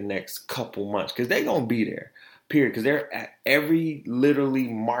there in the next couple months, because they're gonna be there. Period. Because they're at every literally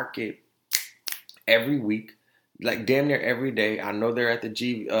market every week, like damn near every day. I know they're at the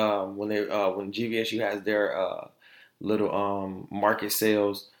when GVSU has their little market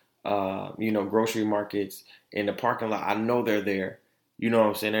sales, grocery markets in the parking lot. I know they're there. You know what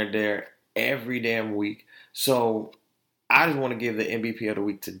I'm saying? They're there every damn week. So I just want to give the MVP of the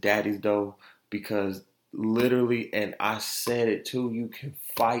week to Daddy's Dough, because literally, and I said it too, you can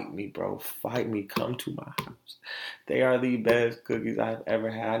fight me, bro. Fight me. Come to my house. They are the best cookies I've ever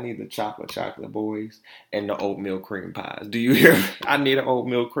had. I need the chocolate boys and the oatmeal cream pies. Do you hear me? I need an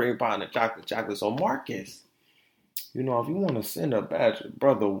oatmeal cream pie and a chocolate. So Marcus, if you want to send a batch of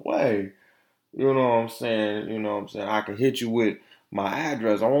brother way, you know what I'm saying? I can hit you with my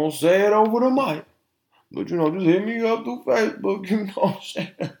address. I won't say it over the mic, but just hit me up through Facebook. You know what I'm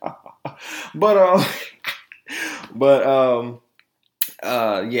saying?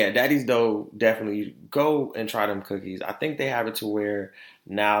 Yeah, Daddy's Dough, definitely go and try them cookies. I think they have it to where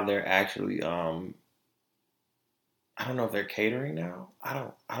now they're actually I don't know if they're catering now. I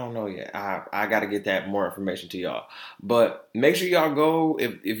don't know yet. I got to get that more information to y'all. But make sure y'all go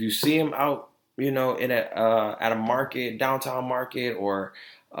if you see them out, in at a market, downtown market, or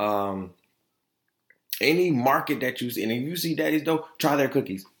any market that you see. And if you see Daddy's Dough, try their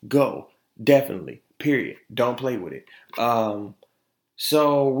cookies. Go. Definitely. Period. Don't play with it.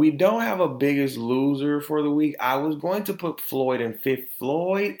 So we don't have a biggest loser for the week. I was going to put Floyd and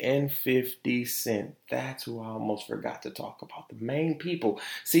 50 Cent. That's who I almost forgot to talk about. The main people.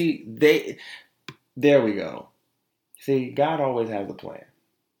 See, there we go. See, God always has a plan.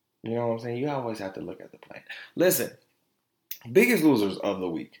 You know what I'm saying? You always have to look at the plan. Listen, biggest losers of the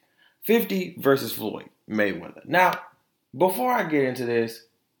week. 50 versus Floyd Mayweather. Now, before I get into this,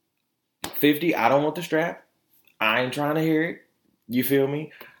 50, I don't want the strap. I ain't trying to hear it. You feel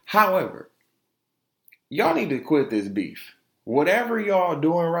me? However, y'all need to quit this beef. Whatever y'all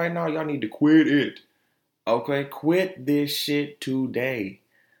doing right now, y'all need to quit it. Okay? Quit this shit today.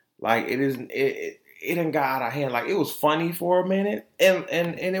 Like, it done got out of hand. Like, it was funny for a minute, and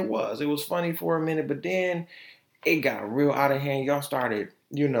it was funny for a minute, but then it got real out of hand. Y'all started,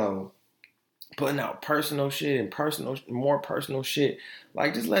 putting out personal shit and more personal shit.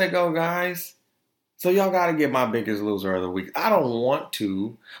 Like, just let it go, guys. So y'all got to get my biggest loser of the week. I don't want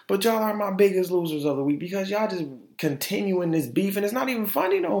to, but y'all are my biggest losers of the week, because y'all just continuing this beef, and it's not even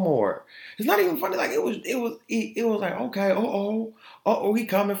funny no more. It's not even funny. Like, it was like, okay, he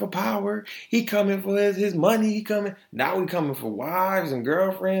coming for power. He coming for his money. He coming. Now we coming for wives and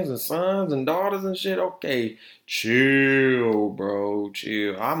girlfriends and sons and daughters and shit. Okay, chill, bro,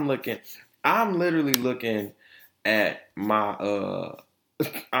 chill. I'm literally looking at my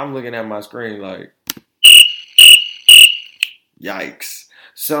I'm looking at my screen like, yikes.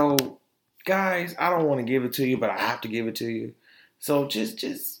 So, guys, I don't want to give it to you, but I have to give it to you. So just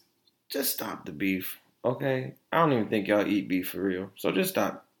stop the beef, okay? I don't even think y'all eat beef for real. So just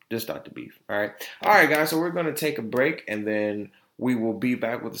stop the beef, all right? All right, guys, so we're going to take a break, and then We will be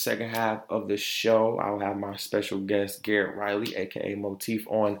back with the second half of the show. I'll have my special guest, Garrett Riley, aka Motif,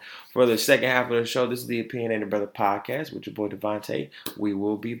 on for the second half of the show. This is the Opinionated Brother Podcast with your boy Devontae. We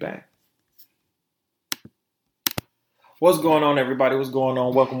will be back. What's going on, everybody? What's going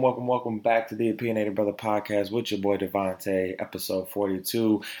on? Welcome back to the Opinionated Brother Podcast with your boy Devontae, episode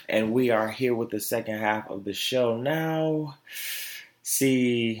 42. And we are here with the second half of the show now.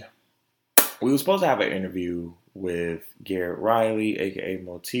 See, we were supposed to have an interview with Garrett Riley, aka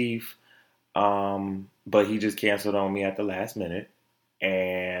Motif, but he just canceled on me at the last minute.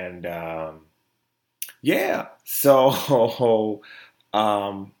 And so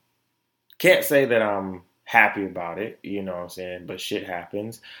can't say that I'm happy about it, you know what I'm saying, but shit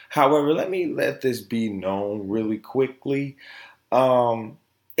happens. However, let me let this be known really quickly.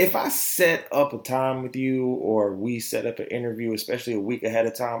 If I set up a time with you or we set up an interview, especially a week ahead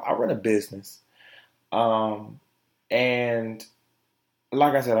of time, I run a business. And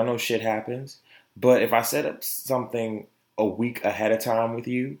like I said, I know shit happens, but if I set up something a week ahead of time with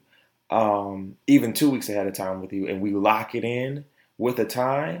you, even 2 weeks ahead of time with you, and we lock it in with a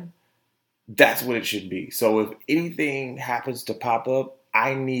time, that's what it should be. So if anything happens to pop up,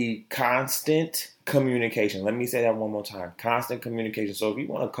 I need constant communication. Let me say that one more time. Constant communication. So if you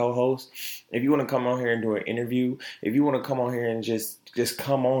want to co-host, if you want to come on here and do an interview, if you want to come on here and just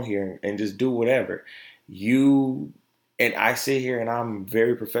come on here and just do whatever, and I sit here and I'm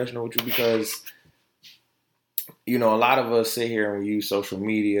very professional with you because, you know, a lot of us sit here and we use social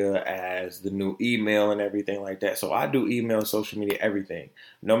media as the new email and everything like that. So I do email, social media, everything,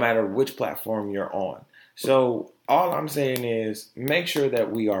 no matter which platform you're on. So all I'm saying is make sure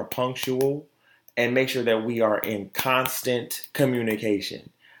that we are punctual and make sure that we are in constant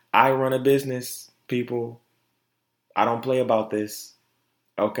communication. I run a business, people. I don't play about this.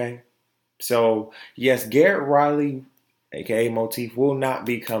 Okay? So, yes, Garrett Riley, aka Motif, will not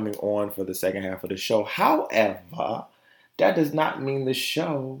be coming on for the second half of the show. However, that does not mean the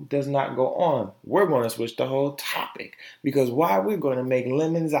show does not go on. We're going to switch the whole topic because we're going to make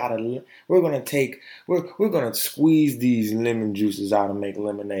lemons out of, we're going to squeeze these lemon juices out and make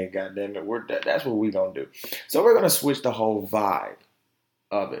lemonade, goddammit. That's what we're going to do. So we're going to switch the whole vibe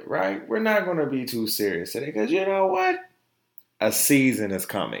of it, right? We're not going to be too serious today because you know what? A season is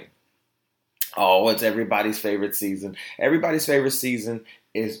coming. Oh, it's everybody's favorite season. Everybody's favorite season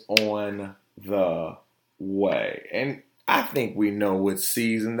is on the way. And I think we know what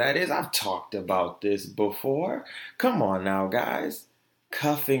season that is. I've talked about this before. Come on now, guys.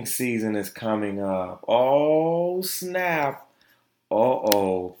 Cuffing season is coming up. Oh, snap.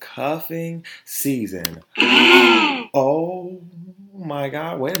 Uh-oh. Cuffing season. Oh, my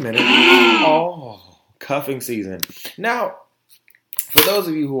God. Wait a minute. Oh, cuffing season. Now, for those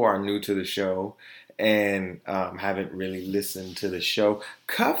of you who are new to the show and haven't really listened to the show,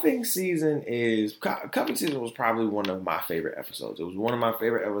 Cuffing season was probably one of my favorite episodes. It was one of my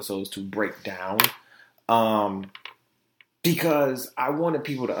favorite episodes to break down because I wanted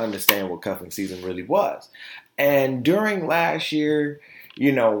people to understand what cuffing season really was. And during last year,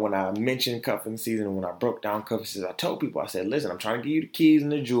 you know, when I mentioned cuffing season and when I broke down cuffing season, I told people, I said, listen, I'm trying to give you the keys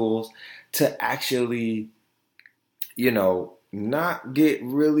and the jewels to actually, you know, not get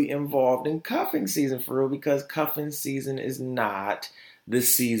really involved in cuffing season for real, because cuffing season is not the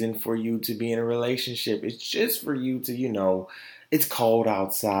season for you to be in a relationship. It's just for you to, you know, it's cold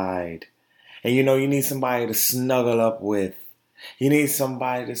outside and, you know, you need somebody to snuggle up with. You need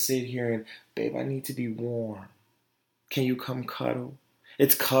somebody to sit here and, babe, I need to be warm. Can you come cuddle?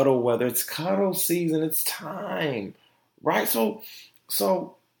 It's cuddle weather. It's cuddle season. It's time, right? So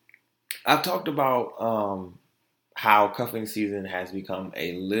I've talked about, how cuffing season has become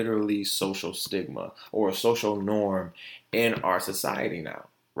a literally social stigma or a social norm in our society now,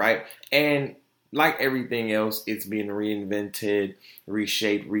 right? And like everything else, it's being reinvented,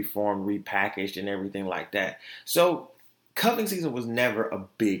 reshaped, reformed, repackaged, and everything like that. So cuffing season was never a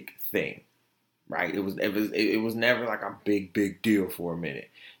big thing, right? It was never like a big deal for a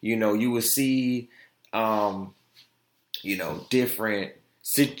minute. You know, you would see, you know, different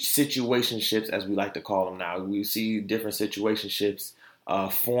situationships, as we like to call them now. We see different situationships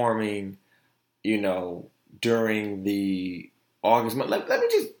forming, you know, during the August month. Let me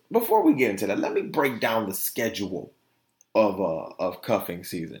just, before we get into that, let me break down the schedule of cuffing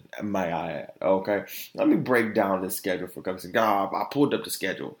season, may I add. Okay, let me break down the schedule for cuffing season. God, I pulled up the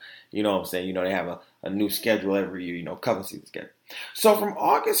schedule. You know what I'm saying? You know, they have a new schedule every year, you know, cuffing season schedule. So from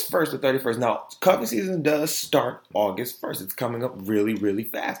August 1st to 31st, now cuffing season does start August 1st. It's coming up really, really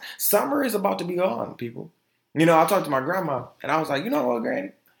fast. Summer is about to be gone, people. You know, I talked to my grandma and I was like, you know what,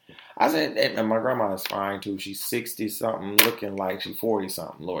 Granny? I said, and my grandma is fine too. She's 60 something, looking like she's 40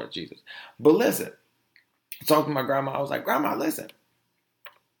 something. Lord Jesus. But listen, talking to my grandma, I was like, Grandma, listen.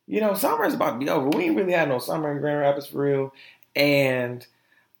 Summer is about to be over. We ain't really had no summer in Grand Rapids for real. And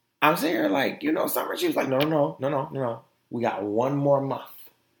I'm sitting here like, summer. She was like, no. We got one more month.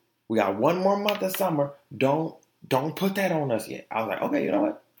 We got one more month of summer. Don't put that on us yet. I was like, okay, you know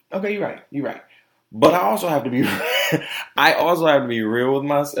what? Okay, you're right. But I also have to be real with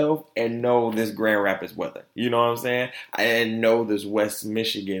myself and know this Grand Rapids weather. You know what I'm saying? And know this West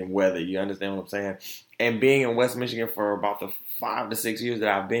Michigan weather. You understand what I'm saying? And being in West Michigan for about the 5 to 6 years that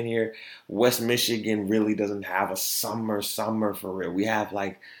I've been here, West Michigan really doesn't have a summer for real. We have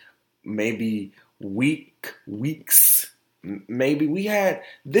like maybe weeks. Maybe we had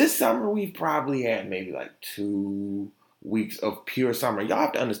this summer. We've probably had maybe like 2 weeks of pure summer. Y'all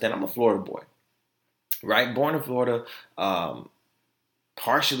have to understand. I'm a Florida boy, right? Born in Florida.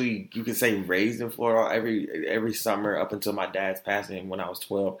 Partially, you could say, raised in Florida. Every summer up until my dad's passing when I was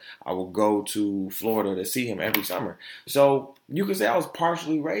 12, I would go to Florida to see him every summer. So you could say I was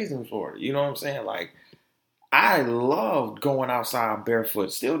partially raised in Florida. You know what I'm saying? Like, I loved going outside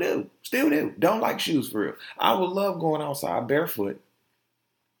barefoot. Still do. Don't like shoes for real. I would love going outside barefoot.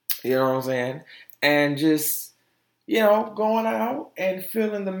 You know what I'm saying? And just, going out and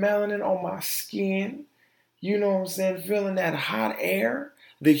feeling the melanin on my skin. You know what I'm saying? Feeling that hot air,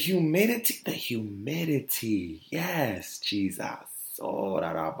 the humidity. Yes, Jesus. Oh,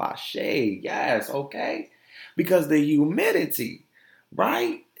 yes, okay. Because the humidity,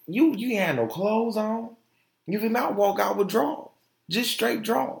 right? You had no clothes on. You feel me? I walk out with drawers. Just straight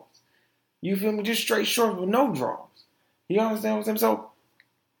drawers. You feel me? Just straight shorts with no drawers. You understand what I'm saying? So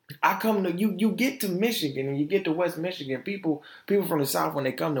I come to you get to Michigan and you get to West Michigan. People from the South, when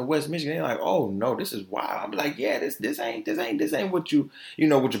they come to West Michigan, they're like, oh no, this is wild. I'm like, yeah, this ain't what what you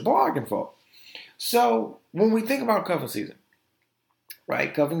bargained for. So when we think about cuffing season,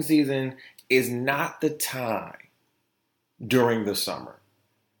 right? Cuffing season is not the time during the summer,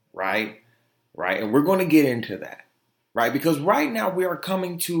 right? Right? And we're going to get into that, right? Because right now we are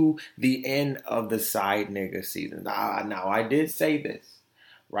coming to the end of the side nigga season. Now I did say this.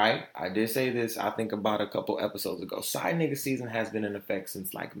 Right? I did say this, I think about a couple episodes ago. Side nigga season has been in effect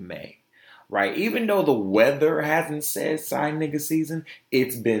since like May. Right? Even though the weather hasn't said side nigga season,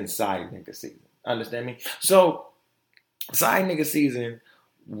 it's been side nigga season. Understand me? So, side nigga season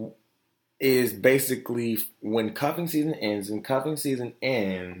is basically when cuffing season ends, and cuffing season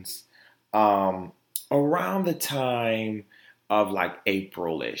ends around the time of like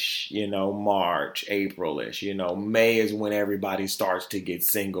April-ish, March, April-ish, May is when everybody starts to get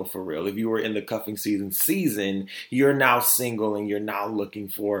single for real. If you were in the cuffing season, you're now single and you're now looking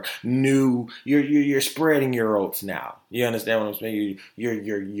for you're spreading your oats now. You understand what I'm saying?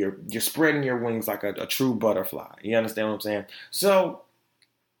 You're spreading your wings like a true butterfly. You understand what I'm saying? So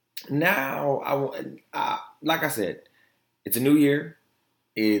now like I said, it's a new year.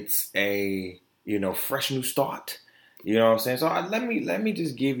 It's a, fresh new start. You know what I'm saying? So let me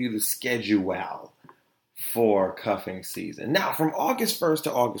just give you the schedule for cuffing season. Now, from August 1st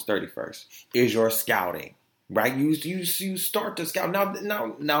to August 31st is your scouting, right? You start to scout.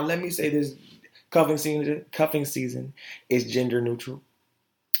 Now let me say this: cuffing season is gender neutral.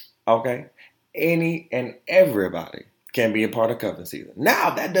 Okay, any and everybody can be a part of cuffing season.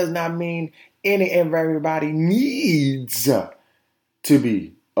 Now, that does not mean any and everybody needs to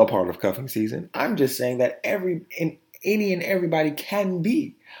be a part of cuffing season. I'm just saying that any and everybody can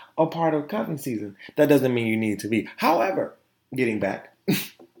be a part of cuffing season. That doesn't mean you need to be. However, getting back.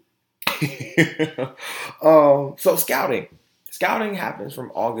 So scouting happens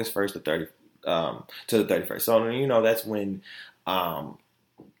from August 1st to the 31st. So, that's when, all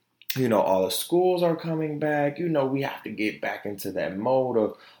the schools are coming back. We have to get back into that mode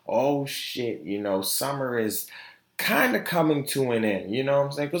of, oh shit, summer is kind of coming to an end, you know what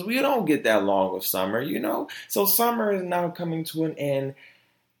I'm saying? Because we don't get that long of summer, So summer is now coming to an end.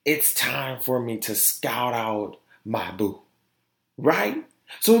 It's time for me to scout out my boo, right?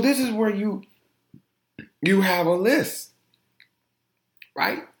 So this is where you have a list,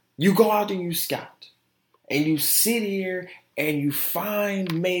 right? You go out and you scout, and you sit here and you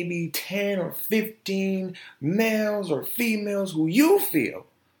find maybe 10 or 15 males or females who you feel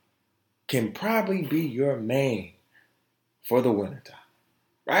can probably be your main for the wintertime,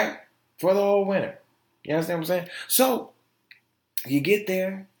 right? For the whole winter. You understand what I'm saying? So you get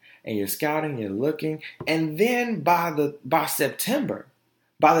there and you're scouting, you're looking, and then by September,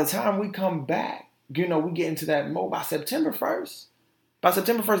 by the time we come back, we get into that mode by September 1st. By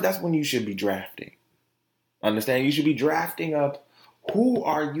September 1st, that's when you should be drafting. Understand? You should be drafting up who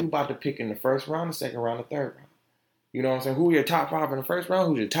are you about to pick in the first round, the second round, the third round? You know what I'm saying? Who are your top 5 in the first round?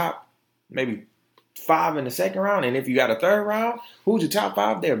 Who's your top maybe 5 in the second round? And if you got a third round, who's your top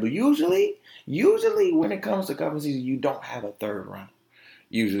 5 there? But usually when it comes to cuffing season, you don't have a third round.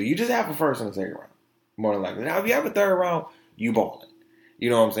 Usually, you just have a first and a second round, more than likely. Now, if you have a third round, you balling. You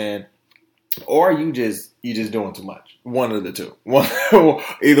know what I'm saying? Or you just doing too much. One of the two.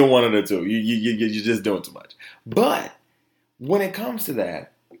 Either one of the two. You're just doing too much. But when it comes to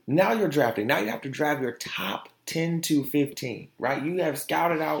that, now you're drafting. Now you have to draft your top 10 to 15, right? You have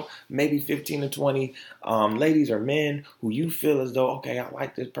scouted out maybe 15 to 20 ladies or men who you feel as though, okay, I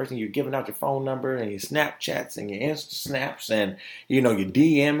like this person. You're giving out your phone number and your Snapchats and your Insta Snaps and, you're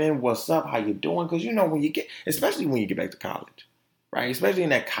DMing, what's up, how you doing? Because, when you get, especially when you get back to college, right? Especially in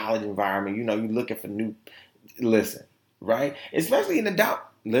that college environment, you're looking for right? Especially in the I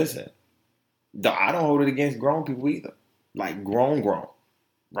don't hold it against grown people either. Like grown,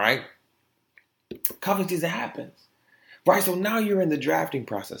 right? Cuffing season happens, right? So now you're in the drafting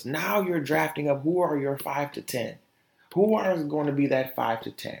process. Now you're drafting up who are your 5 to 10. Who are going to be that 5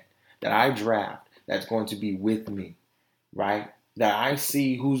 to 10 that I draft that's going to be with me, right? That I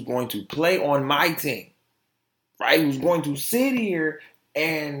see who's going to play on my team, right? Who's going to sit here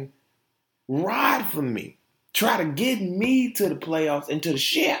and ride for me, try to get me to the playoffs and to the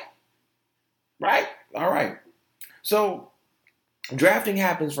ship, right? All right. So drafting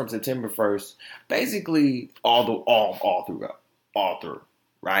happens from September 1st, basically all through,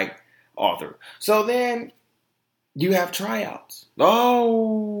 right? All through. So then you have tryouts.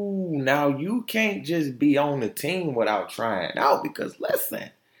 Oh, now you can't just be on the team without trying out because listen,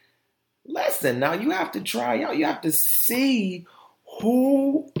 now you have to try out. You have to see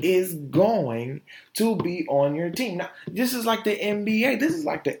who is going to be on your team. Now, this is like the NBA. This is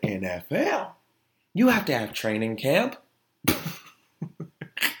like the NFL. You have to have training camp.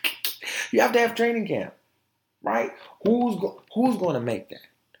 You have to have training camp, right? Who's going to make that?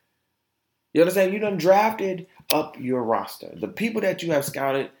 You understand? You done drafted up your roster. The people that you have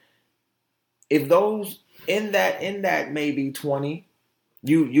scouted, if those in that maybe 20,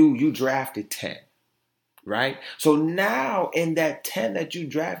 you drafted 10, right? So now in that 10 that you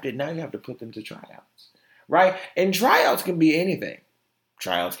drafted, now you have to put them to tryouts, right? And tryouts can be anything.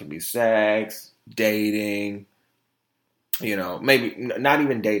 Tryouts can be sex, dating, maybe not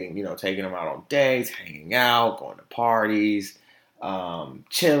even dating, taking them out on dates, hanging out, going to parties,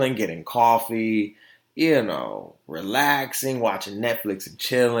 chilling, getting coffee, relaxing, watching Netflix and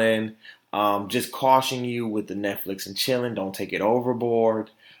chilling. Just caution you with the Netflix and chilling. Don't take it overboard.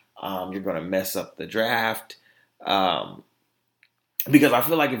 You're going to mess up the draft. Because I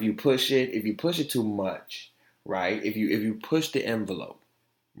feel like if you push it too much, right? If you push the envelope,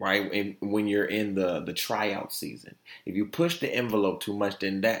 right? And when you're in the tryout season, if you push the envelope too much,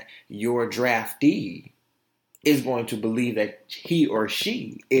 then that your draftee is going to believe that he or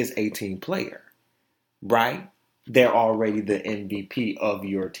she is a team player, right? They're already the MVP of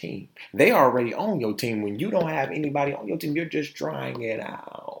your team. They already on your team. When you don't have anybody on your team, you're just trying it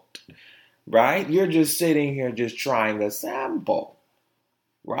out, right? You're just sitting here just trying a sample,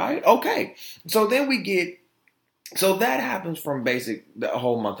 right? Okay, so then so that happens from the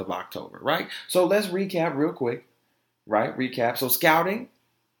whole month of October, right? So let's recap real quick, right? So scouting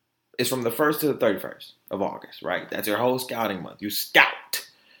is from the 1st to the 31st of August, right? That's your whole scouting month. You scout.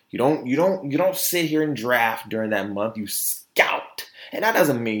 You don't sit here and draft during that month. You scout. And that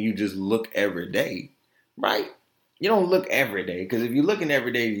doesn't mean you just look every day, right? You don't look every day, because if you're looking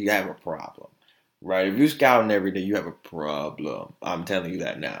every day, you have a problem. Right? If you're scouting every day, you have a problem. I'm telling you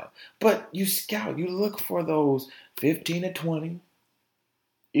that now. But you scout. You look for those 15 to 20,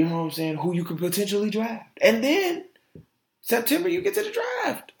 you know what I'm saying, who you could potentially draft. And then September, you get to the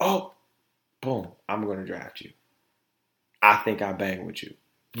draft. Oh, boom, I'm going to draft you. I think I bang with you.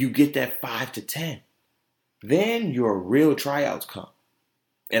 You get that 5 to 10. Then your real tryouts come.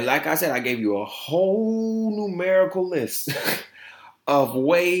 And like I said, I gave you a whole numerical list of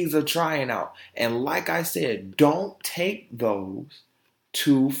ways of trying out. And like I said, don't take those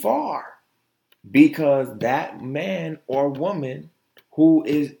too far, because that man or woman who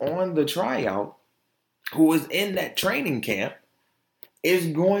is on the tryout, who is in that training camp, is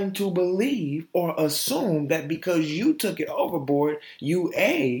going to believe or assume that because you took it overboard, you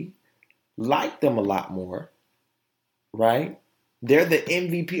like them a lot more, right? They're the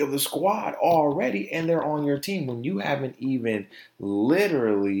MVP of the squad already, and they're on your team when you haven't even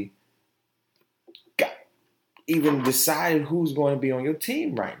literally even decided who's going to be on your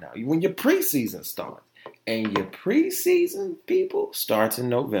team right now. When your preseason starts, and your preseason, people, starts in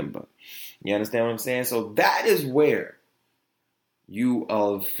November. You understand what I'm saying? So that is where You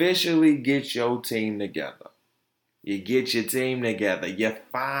officially get your team together. You get your team together. You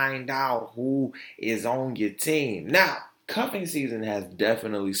find out who is on your team. Now, cuffing season has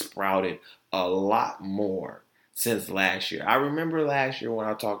definitely sprouted a lot more since last year. I remember last year when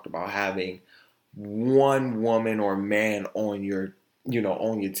I talked about having one woman or man on your,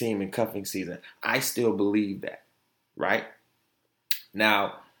 on your team in cuffing season. I still believe that, right?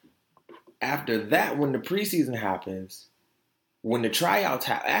 Now, after that, when the preseason happens, when the tryouts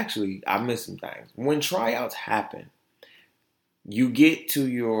actually, I missed some things. When tryouts happen, you get to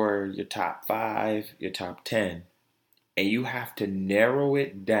your top 5, your top 10, and you have to narrow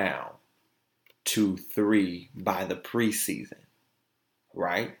it down to 3 by the preseason,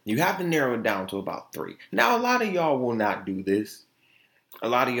 right? You have to narrow it down to about 3. Now, a lot of y'all will not do this. A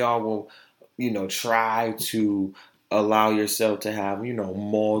lot of y'all will, try to allow yourself to have,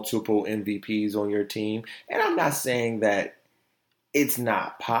 multiple MVPs on your team. And I'm not saying that it's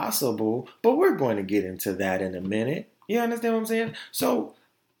not possible, but we're going to get into that in a minute. You understand what I'm saying? So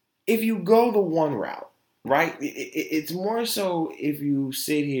if you go the one route, right, it's more so if you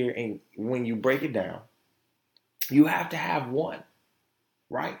sit here and when you break it down, you have to have one,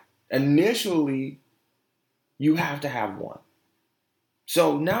 right? Initially, you have to have one.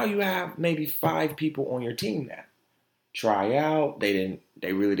 So now you have maybe 5 people on your team now. Try out. They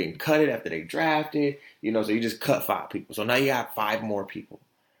really didn't cut it after they drafted, so you just cut 5 people. So now you have 5 more people,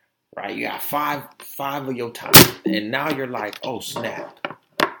 right? You got five of your top. And now you're like, oh, snap.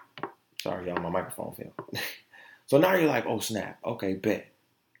 Sorry, y'all, my microphone fell. So now you're like, oh, snap. Okay, bet.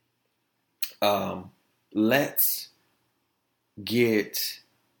 Let's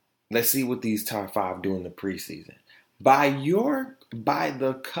see what these top 5 do in the preseason. By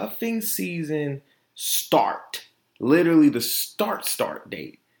the cuffing season start, literally the start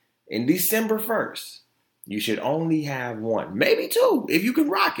date, in December 1st, you should only have 1, maybe 2 if you can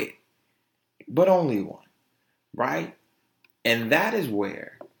rock it, but only 1, right? And that is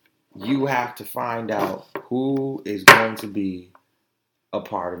where you have to find out who is going to be a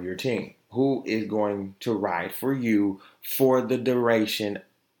part of your team, who is going to ride for you for the duration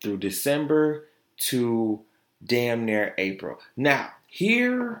through December to damn near April. Now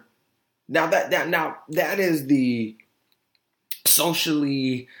that is the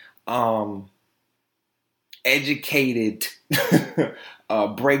socially educated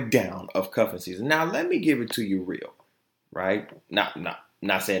breakdown of cuffing season. Now let me give it to you real, right? Not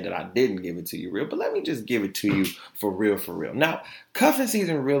saying that I didn't give it to you real, but let me just give it to you for real. Now, cuffing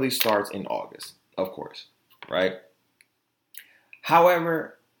season really starts in August, of course, right?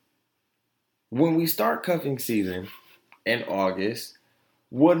 However, when we start cuffing season in August,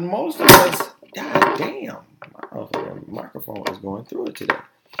 what most of us, god damn, my microphone is going through it today.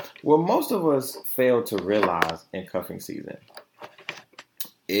 What most of us fail to realize in cuffing season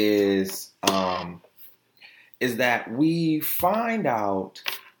is that we find out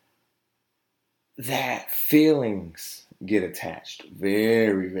that feelings get attached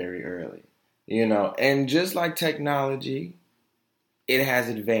very, very early, and just like technology, it has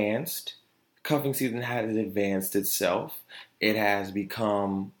advanced. Cuffing season has advanced itself. It has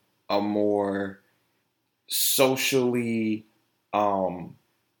become a more socially, how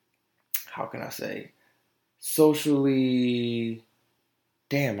can I say, socially,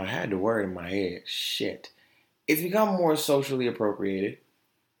 damn, I had the word in my head, shit. It's become more socially appropriated.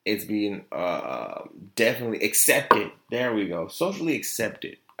 It's being definitely accepted. There we go. Socially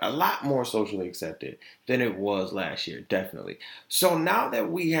accepted. A lot more socially accepted than it was last year, definitely. So now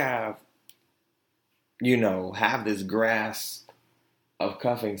that we have this grasp of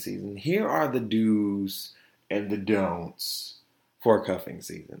cuffing season, here are the do's and the don'ts for cuffing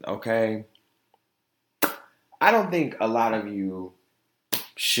season, okay? I don't think a lot of you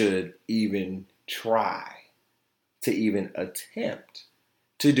should even try to even attempt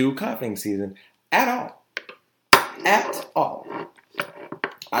to do cuffing season at all. At all.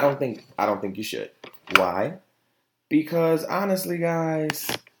 I don't think you should. Why? Because honestly, guys,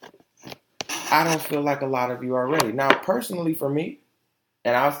 I don't feel like a lot of you are ready. Now, personally for me,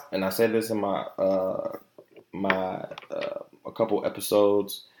 and I said this in my a couple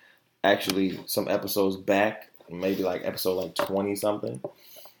episodes, actually some episodes back, maybe like episode like 20 something.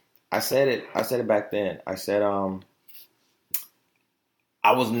 I said it back then. I said I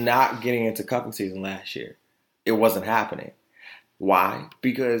was not getting into cuffing season last year. It wasn't happening. Why?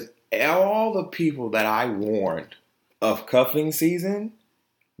 Because all the people that I warned of cuffing season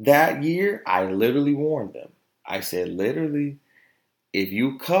that year, I literally warned them. I said, literally, if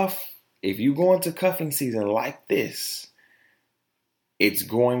you go into cuffing season like this, it's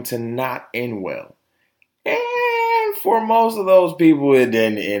going to not end well. And for most of those people, it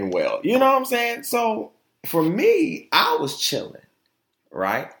didn't end well. You know what I'm saying? So for me, I was chilling,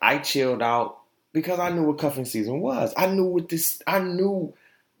 right? I chilled out because I knew what cuffing season was. I knew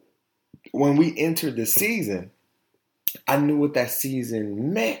when we entered the season, I knew what that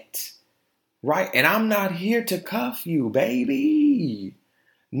season meant, right? And I'm not here to cuff you, baby.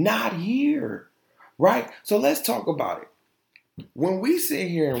 Not here, right? So let's talk about it. When we sit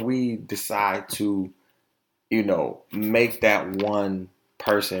here and we decide to, make that one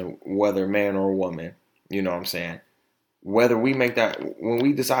person, whether man or woman, you know what I'm saying? When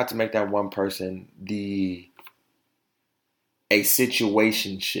we decide to make that one person a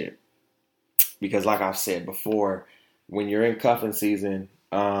situationship, because like I've said before, when you're in cuffing season,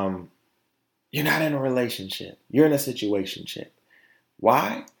 you're not in a relationship. You're in a situationship.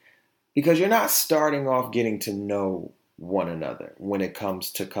 Why? Because you're not starting off getting to know one another when it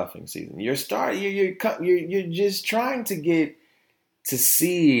comes to cuffing season. You're just trying to get to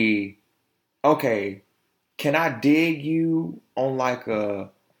see, okay, can I dig you on like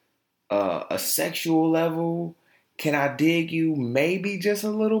a sexual level? Can I dig you maybe just a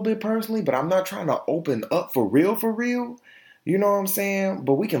little bit personally? But I'm not trying to open up for real, for real. You know what I'm saying?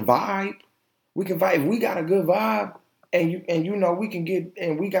 But we can vibe. We can vibe. If we got a good vibe and we can get,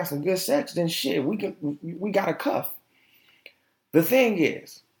 and we got some good sex, then shit, we got a cuff. The thing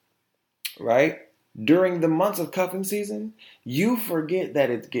is, right? During the months of cuffing season, you forget that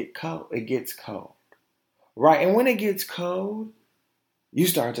it gets cold. Right? And when it gets cold, you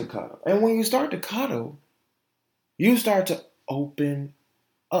start to cuddle. And when you start to cuddle, you start to open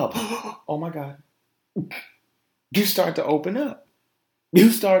up. Oh my God. You start to open up.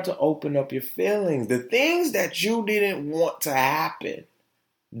 You start to open up your feelings. The things that you didn't want to happen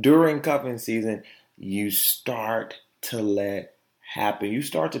during cuffing season, you start to let happen. You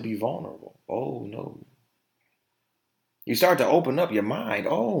start to be vulnerable. Oh no. You start to open up your mind.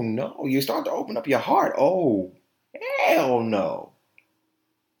 Oh no. You start to open up your heart. Oh, hell no.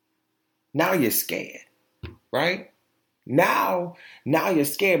 Now you're scared, right? Now you're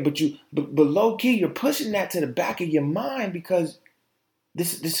scared, but low key, you're pushing that to the back of your mind because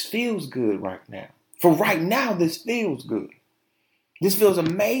this feels good right now. For right now, this feels good. This feels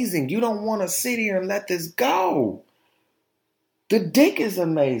amazing. You don't want to sit here and let this go. The dick is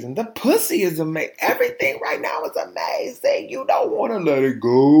amazing. The pussy is amazing. Everything right now is amazing. You don't want to let it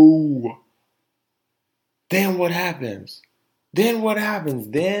go. Then what happens? Then,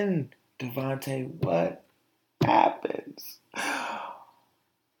 Devontae, what happens?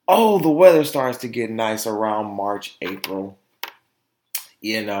 Oh, the weather starts to get nice around March, April.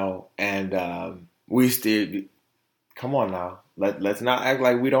 And we still, come on now. Let's not act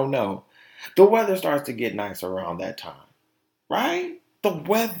like we don't know. The weather starts to get nice around that time. Right? The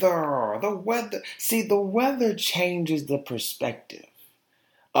weather. See, the weather changes the perspective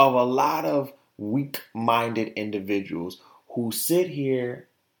of a lot of weak-minded individuals who sit here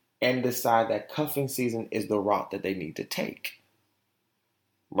and decide that cuffing season is the route that they need to take.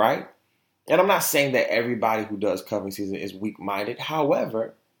 Right? And I'm not saying that everybody who does cuffing season is weak-minded.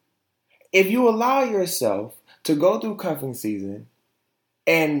 However, if you allow yourself to go through cuffing season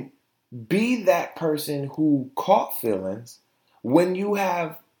and be that person who caught feelings, when you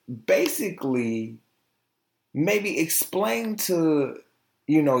have basically maybe explained to,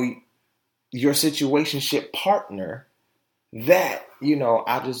 your situationship partner that,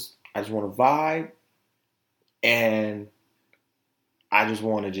 I just want to vibe and I just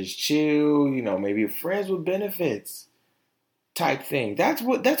want to just chill, maybe friends with benefits type thing. That's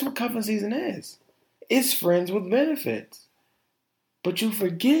what cuffing season is. It's friends with benefits. But you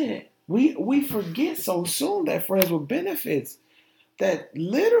forget. We forget so soon that friends with benefits, that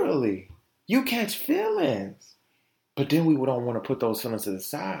literally you catch feelings. But then we don't want to put those feelings to the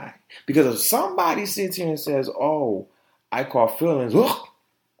side. Because if somebody sits here and says, oh, I caught feelings,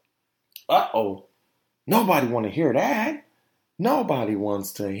 uh-oh, nobody want to hear that. Nobody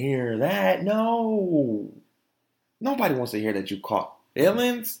wants to hear that. No. Nobody wants to hear that you caught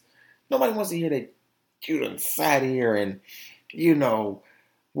feelings. Nobody wants to hear that you done sat here and,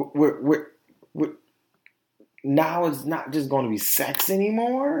 we're now it's not just going to be sex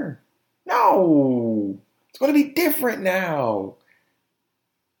anymore. No. It's going to be different now.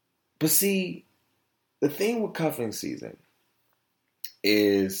 But see, the thing with cuffing season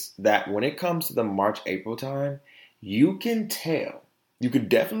is that when it comes to the March, April time, you can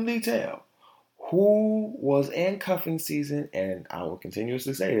definitely tell who was in cuffing season, and I will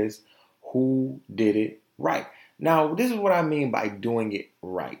continuously say this, who did it right. Now, this is what I mean by doing it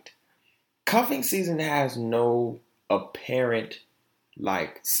right. Cuffing season has no apparent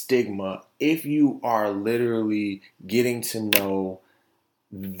like stigma if you are literally getting to know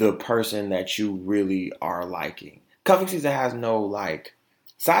the person that you really are liking. Cuffing season has no like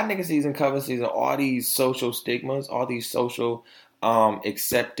side nigga season, cuffing season, all these social stigmas, all these social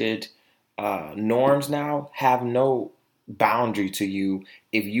accepted norms now have no boundary to you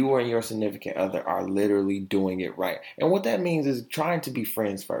if you and your significant other are literally doing it right. And what that means is trying to be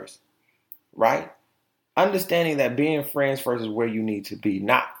friends first, right? Understanding that being friends first is where you need to be,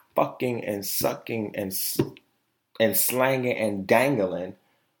 not fucking and sucking and slanging and dangling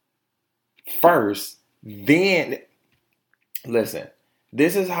first. Then, listen,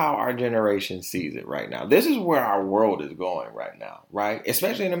 this is how our generation sees it right now. This is where our world is going right now, right?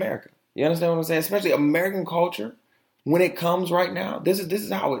 Especially in America. You understand what I'm saying? Especially American culture. When it comes right now, this is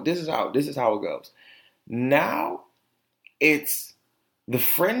how it goes. Now, it's the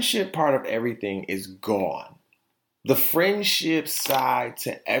friendship part of everything is gone. The friendship side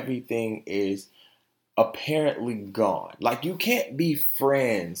to everything is apparently gone. Like, you can't be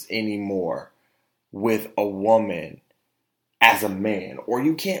friends anymore with a woman as a man, or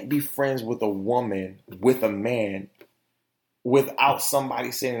you can't be friends with a woman with a man without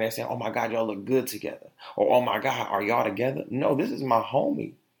somebody sitting there saying, oh my God, y'all look good together. Or, oh my God, are y'all together? No, this is my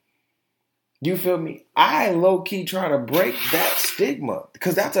homie. You feel me? I low-key try to break that stigma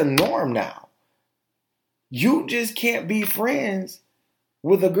because that's a norm now. You just can't be friends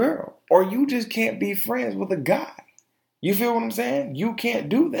with a girl, or you just can't be friends with a guy. You feel what I'm saying? You can't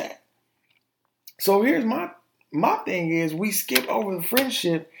do that. So here's my thing is we skip over the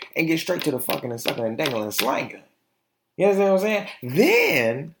friendship and get straight to the fucking and sucking and dangling and slanging. You understand what I'm saying?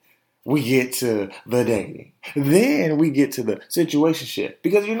 Then we get to the dating. Then we get to the situationship.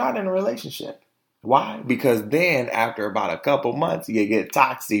 Because you're not in a relationship. Why? Because then after about a couple months, you get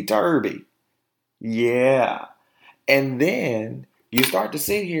topsy-turvy. Yeah. And then you start to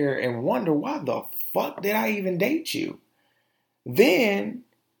sit here and wonder, why the fuck did I even date you? Then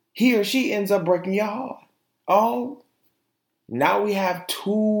he or she ends up breaking your heart. Oh, now we have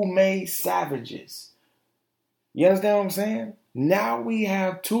two made savages. You understand what I'm saying? Now we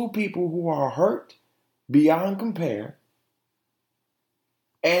have two people who are hurt beyond compare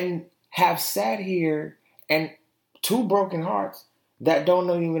and have sat here and two broken hearts that don't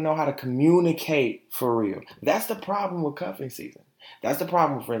even know how to communicate for real. That's the problem with cuffing season. That's the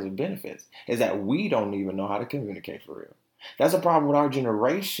problem with friends with benefits, is that we don't even know how to communicate for real. That's the problem with our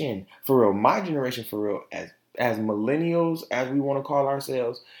generation for real. My generation for real, as millennials, as we want to call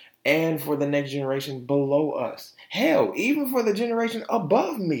ourselves, and for the next generation below us. Hell, even for the generation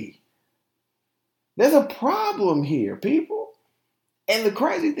above me. There's a problem here, people. And the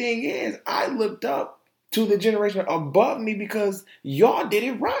crazy thing is, I looked up to the generation above me because y'all did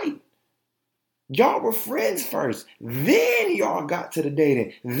it right. Y'all were friends first. Then y'all got to the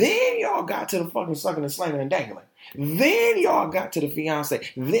dating. Then y'all got to the fucking sucking and slanging and dangling. Then y'all got to the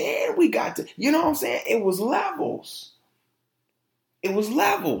fiance. Then we got to, you know what I'm saying? It was levels. It was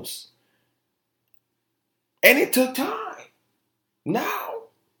levels. And it took time. Now,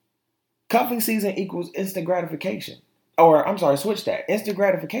 cuffing season equals instant gratification. Or, I'm sorry, switch that. Instant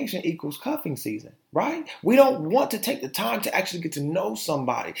gratification equals cuffing season, right? We don't want to take the time to actually get to know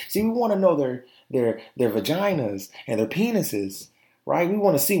somebody. See, we want to know their vaginas and their penises, right? We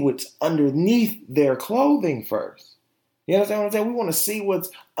want to see what's underneath their clothing first. You understand what I'm saying? We want to see what's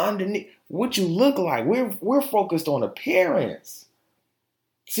underneath, what you look like. We're focused on appearance.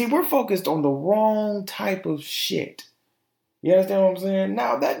 See, we're focused on the wrong type of shit. You understand what I'm saying?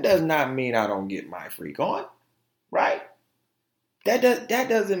 Now, that does not mean I don't get my freak on, right? That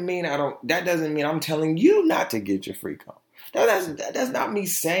doesn't mean I'm telling you not to get your freak on. That's not me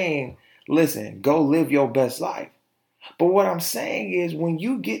saying, listen, go live your best life. But what I'm saying is, when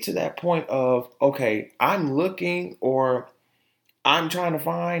you get to that point of, okay, I'm looking, or I'm trying to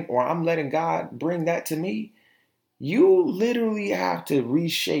find, or I'm letting God bring that to me, you literally have to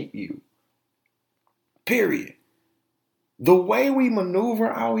reshape you. Period. The way we maneuver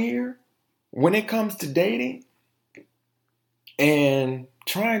out here when it comes to dating and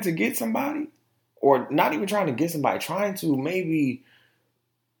trying to get somebody, or not even trying to get somebody, trying to maybe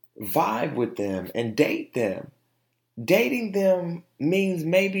vibe with them and date them. Dating them means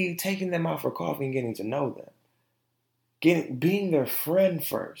maybe taking them out for coffee and getting to know them. Being their friend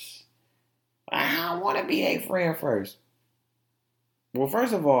first. I want to be a friend first. Well,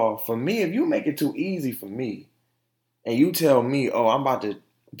 first of all, for me, if you make it too easy for me, and you tell me, oh, I'm about to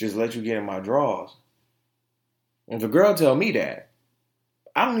just let you get in my drawers, and if a girl tell me that,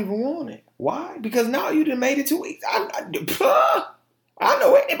 I don't even want it. Why? Because now you done made it too easy. I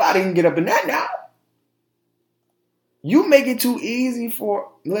know anybody can get up in that now. You make it too easy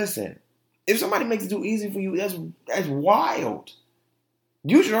for. Listen, if somebody makes it too easy for you, that's wild.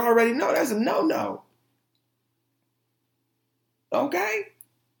 You should already know that's a no-no. Okay?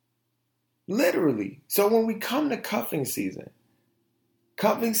 Literally. So when we come to cuffing season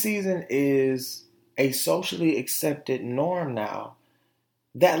is a socially accepted norm now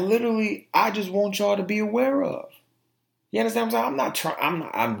that literally I just want y'all to be aware of. You understand what I'm saying?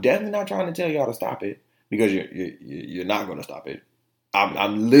 I'm definitely not trying to tell y'all to stop it, because you're not going to stop it.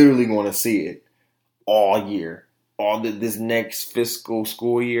 I'm literally going to see it all year. This next fiscal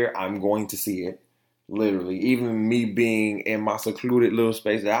school year, I'm going to see it. Literally. Even me being in my secluded little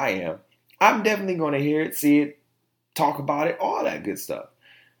space that I am, I'm definitely going to hear it, see it, talk about it, all that good stuff.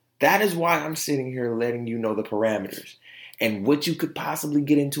 That is why I'm sitting here letting you know the parameters and what you could possibly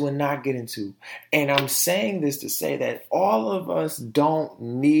get into and not get into. And I'm saying this to say that all of us don't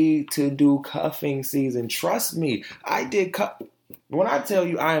need to do cuffing season. Trust me, I did when I tell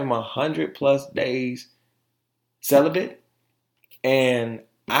you I am 100+ days celibate, and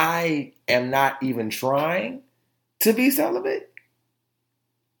I am not even trying to be celibate.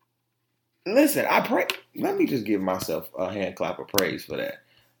 Listen, I pray. Let me just give myself a hand clap of praise for that.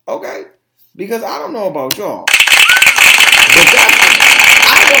 Okay? Because I don't know about y'all, but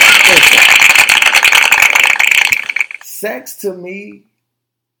sex to me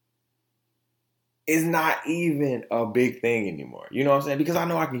is not even a big thing anymore. You know what I'm saying? Because I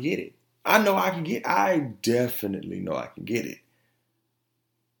know I can get it. I definitely know I can get it.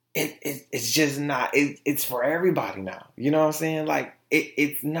 It's just not, it's for everybody now. You know what I'm saying? Like,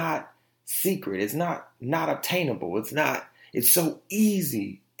 it's not secret. It's not obtainable. It's so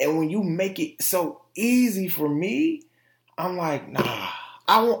easy. And when you make it so easy for me, I'm like, nah.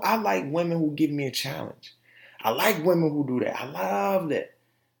 I like women who give me a challenge. I like women who do that. I love that.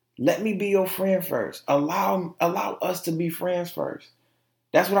 Let me be your friend first. Allow us to be friends first.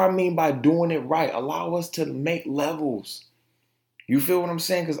 That's what I mean by doing it right. Allow us to make levels. You feel what I'm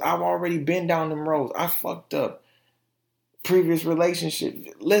saying? Because I've already been down them roads. I fucked up previous relationships.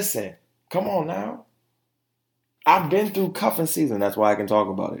 Listen, come on now. I've been through cuffing season. That's why I can talk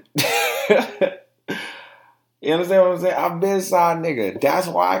about it. You understand what I'm saying? I've been side nigga. That's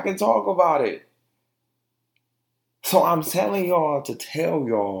why I can talk about it. So I'm telling y'all to tell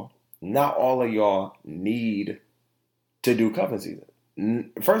y'all, not all of y'all need to do cuffing season.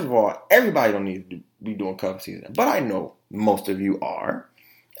 First of all, everybody don't need to be doing cuffing season. But I know most of you are.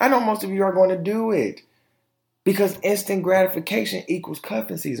 I know most of you are going to do it. Because instant gratification equals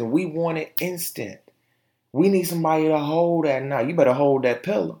cuffing season. We want it instant. We need somebody to hold that night. You better hold that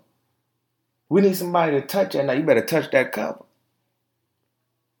pillow. We need somebody to touch that night. You better touch that cover.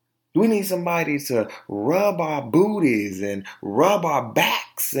 We need somebody to rub our booties and rub our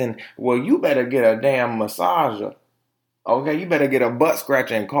backs. And, well, you better get a damn massager. Okay, you better get a butt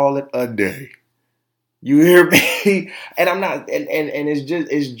scratcher and call it a day. You hear me? And I'm not, and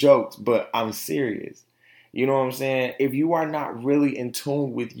it's jokes, but I'm serious. You know what I'm saying? If you are not really in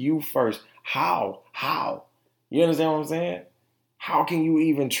tune with you first, how? You understand what I'm saying? How can you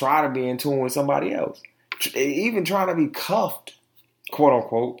even try to be in tune with somebody else? Even trying to be cuffed, quote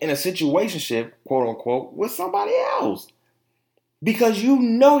unquote, in a situationship, quote unquote, with somebody else. Because you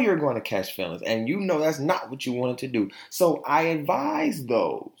know you're going to catch feelings, and you know that's not what you wanted to do. So I advise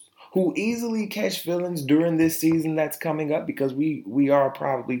those who easily catch feelings during this season that's coming up, because we are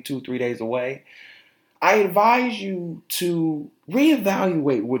probably 2-3 days away. I advise you to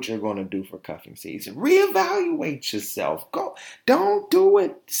reevaluate what you're going to do for cuffing season. Reevaluate yourself. Don't do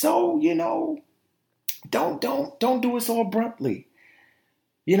it so, don't do it so abruptly.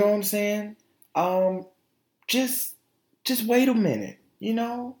 You know what I'm saying? Just wait a minute. It's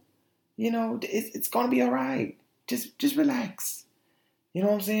going to be all right. Just relax. You know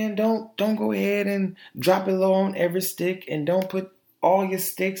what I'm saying? Don't go ahead and drop it low on every stick, and don't put all your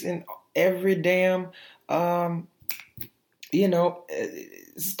sticks in every damn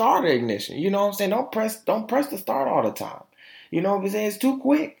starter ignition. You know what I'm saying? Don't press the start all the time. Because it's too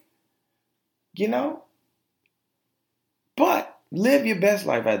quick. But live your best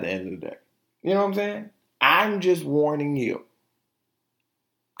life at the end of the day. You know what I'm saying? I'm just warning you.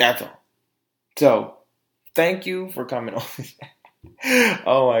 That's all. So, thank you for coming on.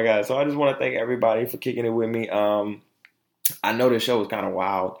 Oh my God. So I just want to thank everybody for kicking it with me. I know this show was kind of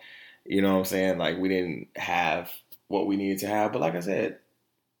wild. You know what I'm saying? Like, we didn't have what we needed to have. But like I said,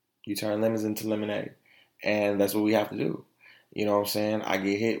 you turn lemons into lemonade. And that's what we have to do. You know what I'm saying? I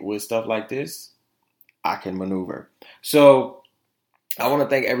get hit with stuff like this, I can maneuver. So I want to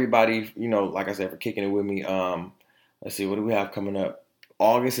thank everybody, like I said, for kicking it with me. Let's see, what do we have coming up?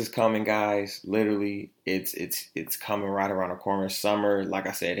 August is coming, guys. Literally, it's coming right around the corner. Summer, like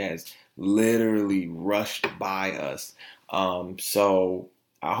I said, has literally rushed by us. So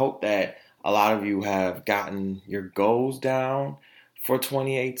I hope that a lot of you have gotten your goals down for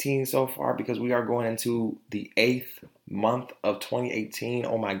 2018 so far, because we are going into the 8th month of 2018.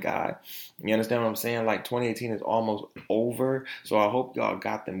 Oh my God. You understand what I'm saying? Like 2018 is almost over. So I hope y'all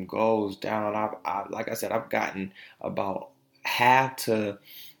got them goals down. Like I said, I've gotten about half to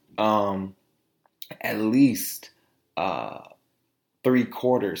at least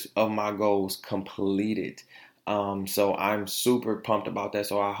 3/4 of my goals completed. So I'm super pumped about that.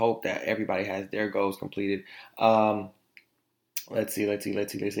 So I hope that everybody has their goals completed. Let's see.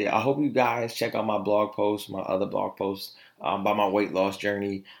 I hope you guys check out my blog post, my other blog posts about my weight loss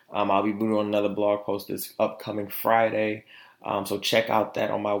journey. I'll be doing another blog post this upcoming Friday. So check out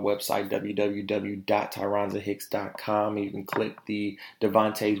that on my website, www.tyronzahicks.com. You can click the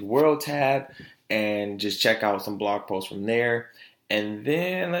Devontae's World tab and just check out some blog posts from there. And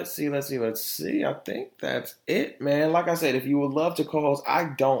then let's see. I think that's it, man. Like I said, if you would love to co-host, I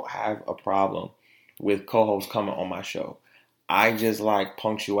don't have a problem with co-hosts coming on my show. I just like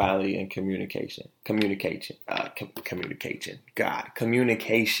punctuality and communication. Communication.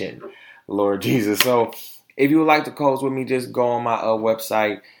 Lord Jesus. So if you would like to co-host with me, just go on my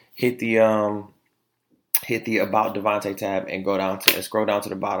website, hit the About Devontae tab, and scroll down to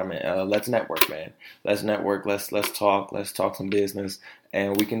the bottom, and let's network, man. Let's network. Let's talk. Let's talk some business,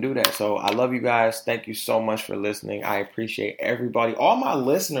 and we can do that. So I love you guys. Thank you so much for listening. I appreciate everybody, all my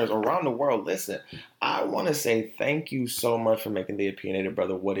listeners around the world. Listen, I want to say thank you so much for making the Opinionated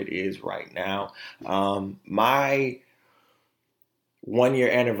Brother what it is right now. My 1-year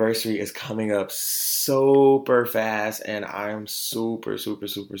anniversary is coming up super fast, and I'm super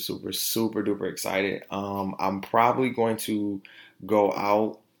duper excited. I'm probably going to go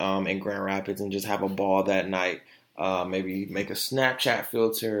out in Grand Rapids and just have a ball that night. Maybe make a Snapchat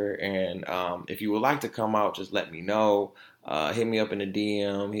filter, and if you would like to come out, just let me know. Hit me up in the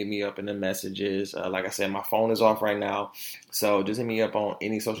DM, hit me up in the messages. Like I said, my phone is off right now, so just hit me up on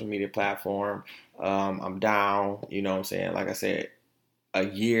any social media platform. I'm down, you know what I'm saying? Like I said, a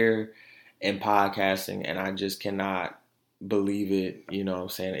year in podcasting, and I just cannot believe it. You know what I'm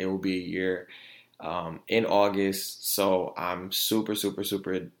saying? It will be a year in August. So I'm super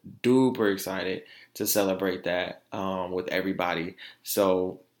duper excited to celebrate that with everybody.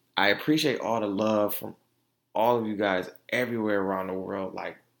 So I appreciate all the love from all of you guys everywhere around the world.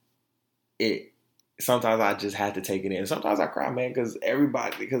 Like, sometimes I just have to take it in. Sometimes I cry, man, because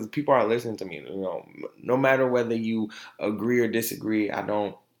people are listening to me. You know, no matter whether you agree or disagree, I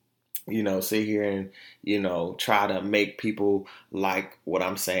don't, sit here and, try to make people like what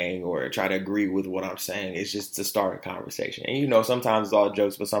I'm saying or try to agree with what I'm saying. It's just to start a conversation. And, sometimes it's all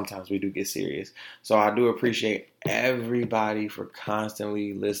jokes, but sometimes we do get serious. So I do appreciate everybody for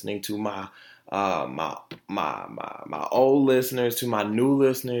constantly listening to my old listeners, to my new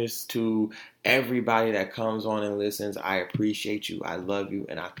listeners, to everybody that comes on and listens. I appreciate you. I love you,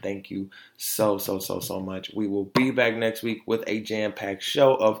 and I thank you so much. We will be back next week with a jam-packed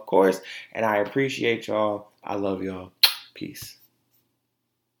show, of course, and I appreciate y'all. I love y'all. Peace.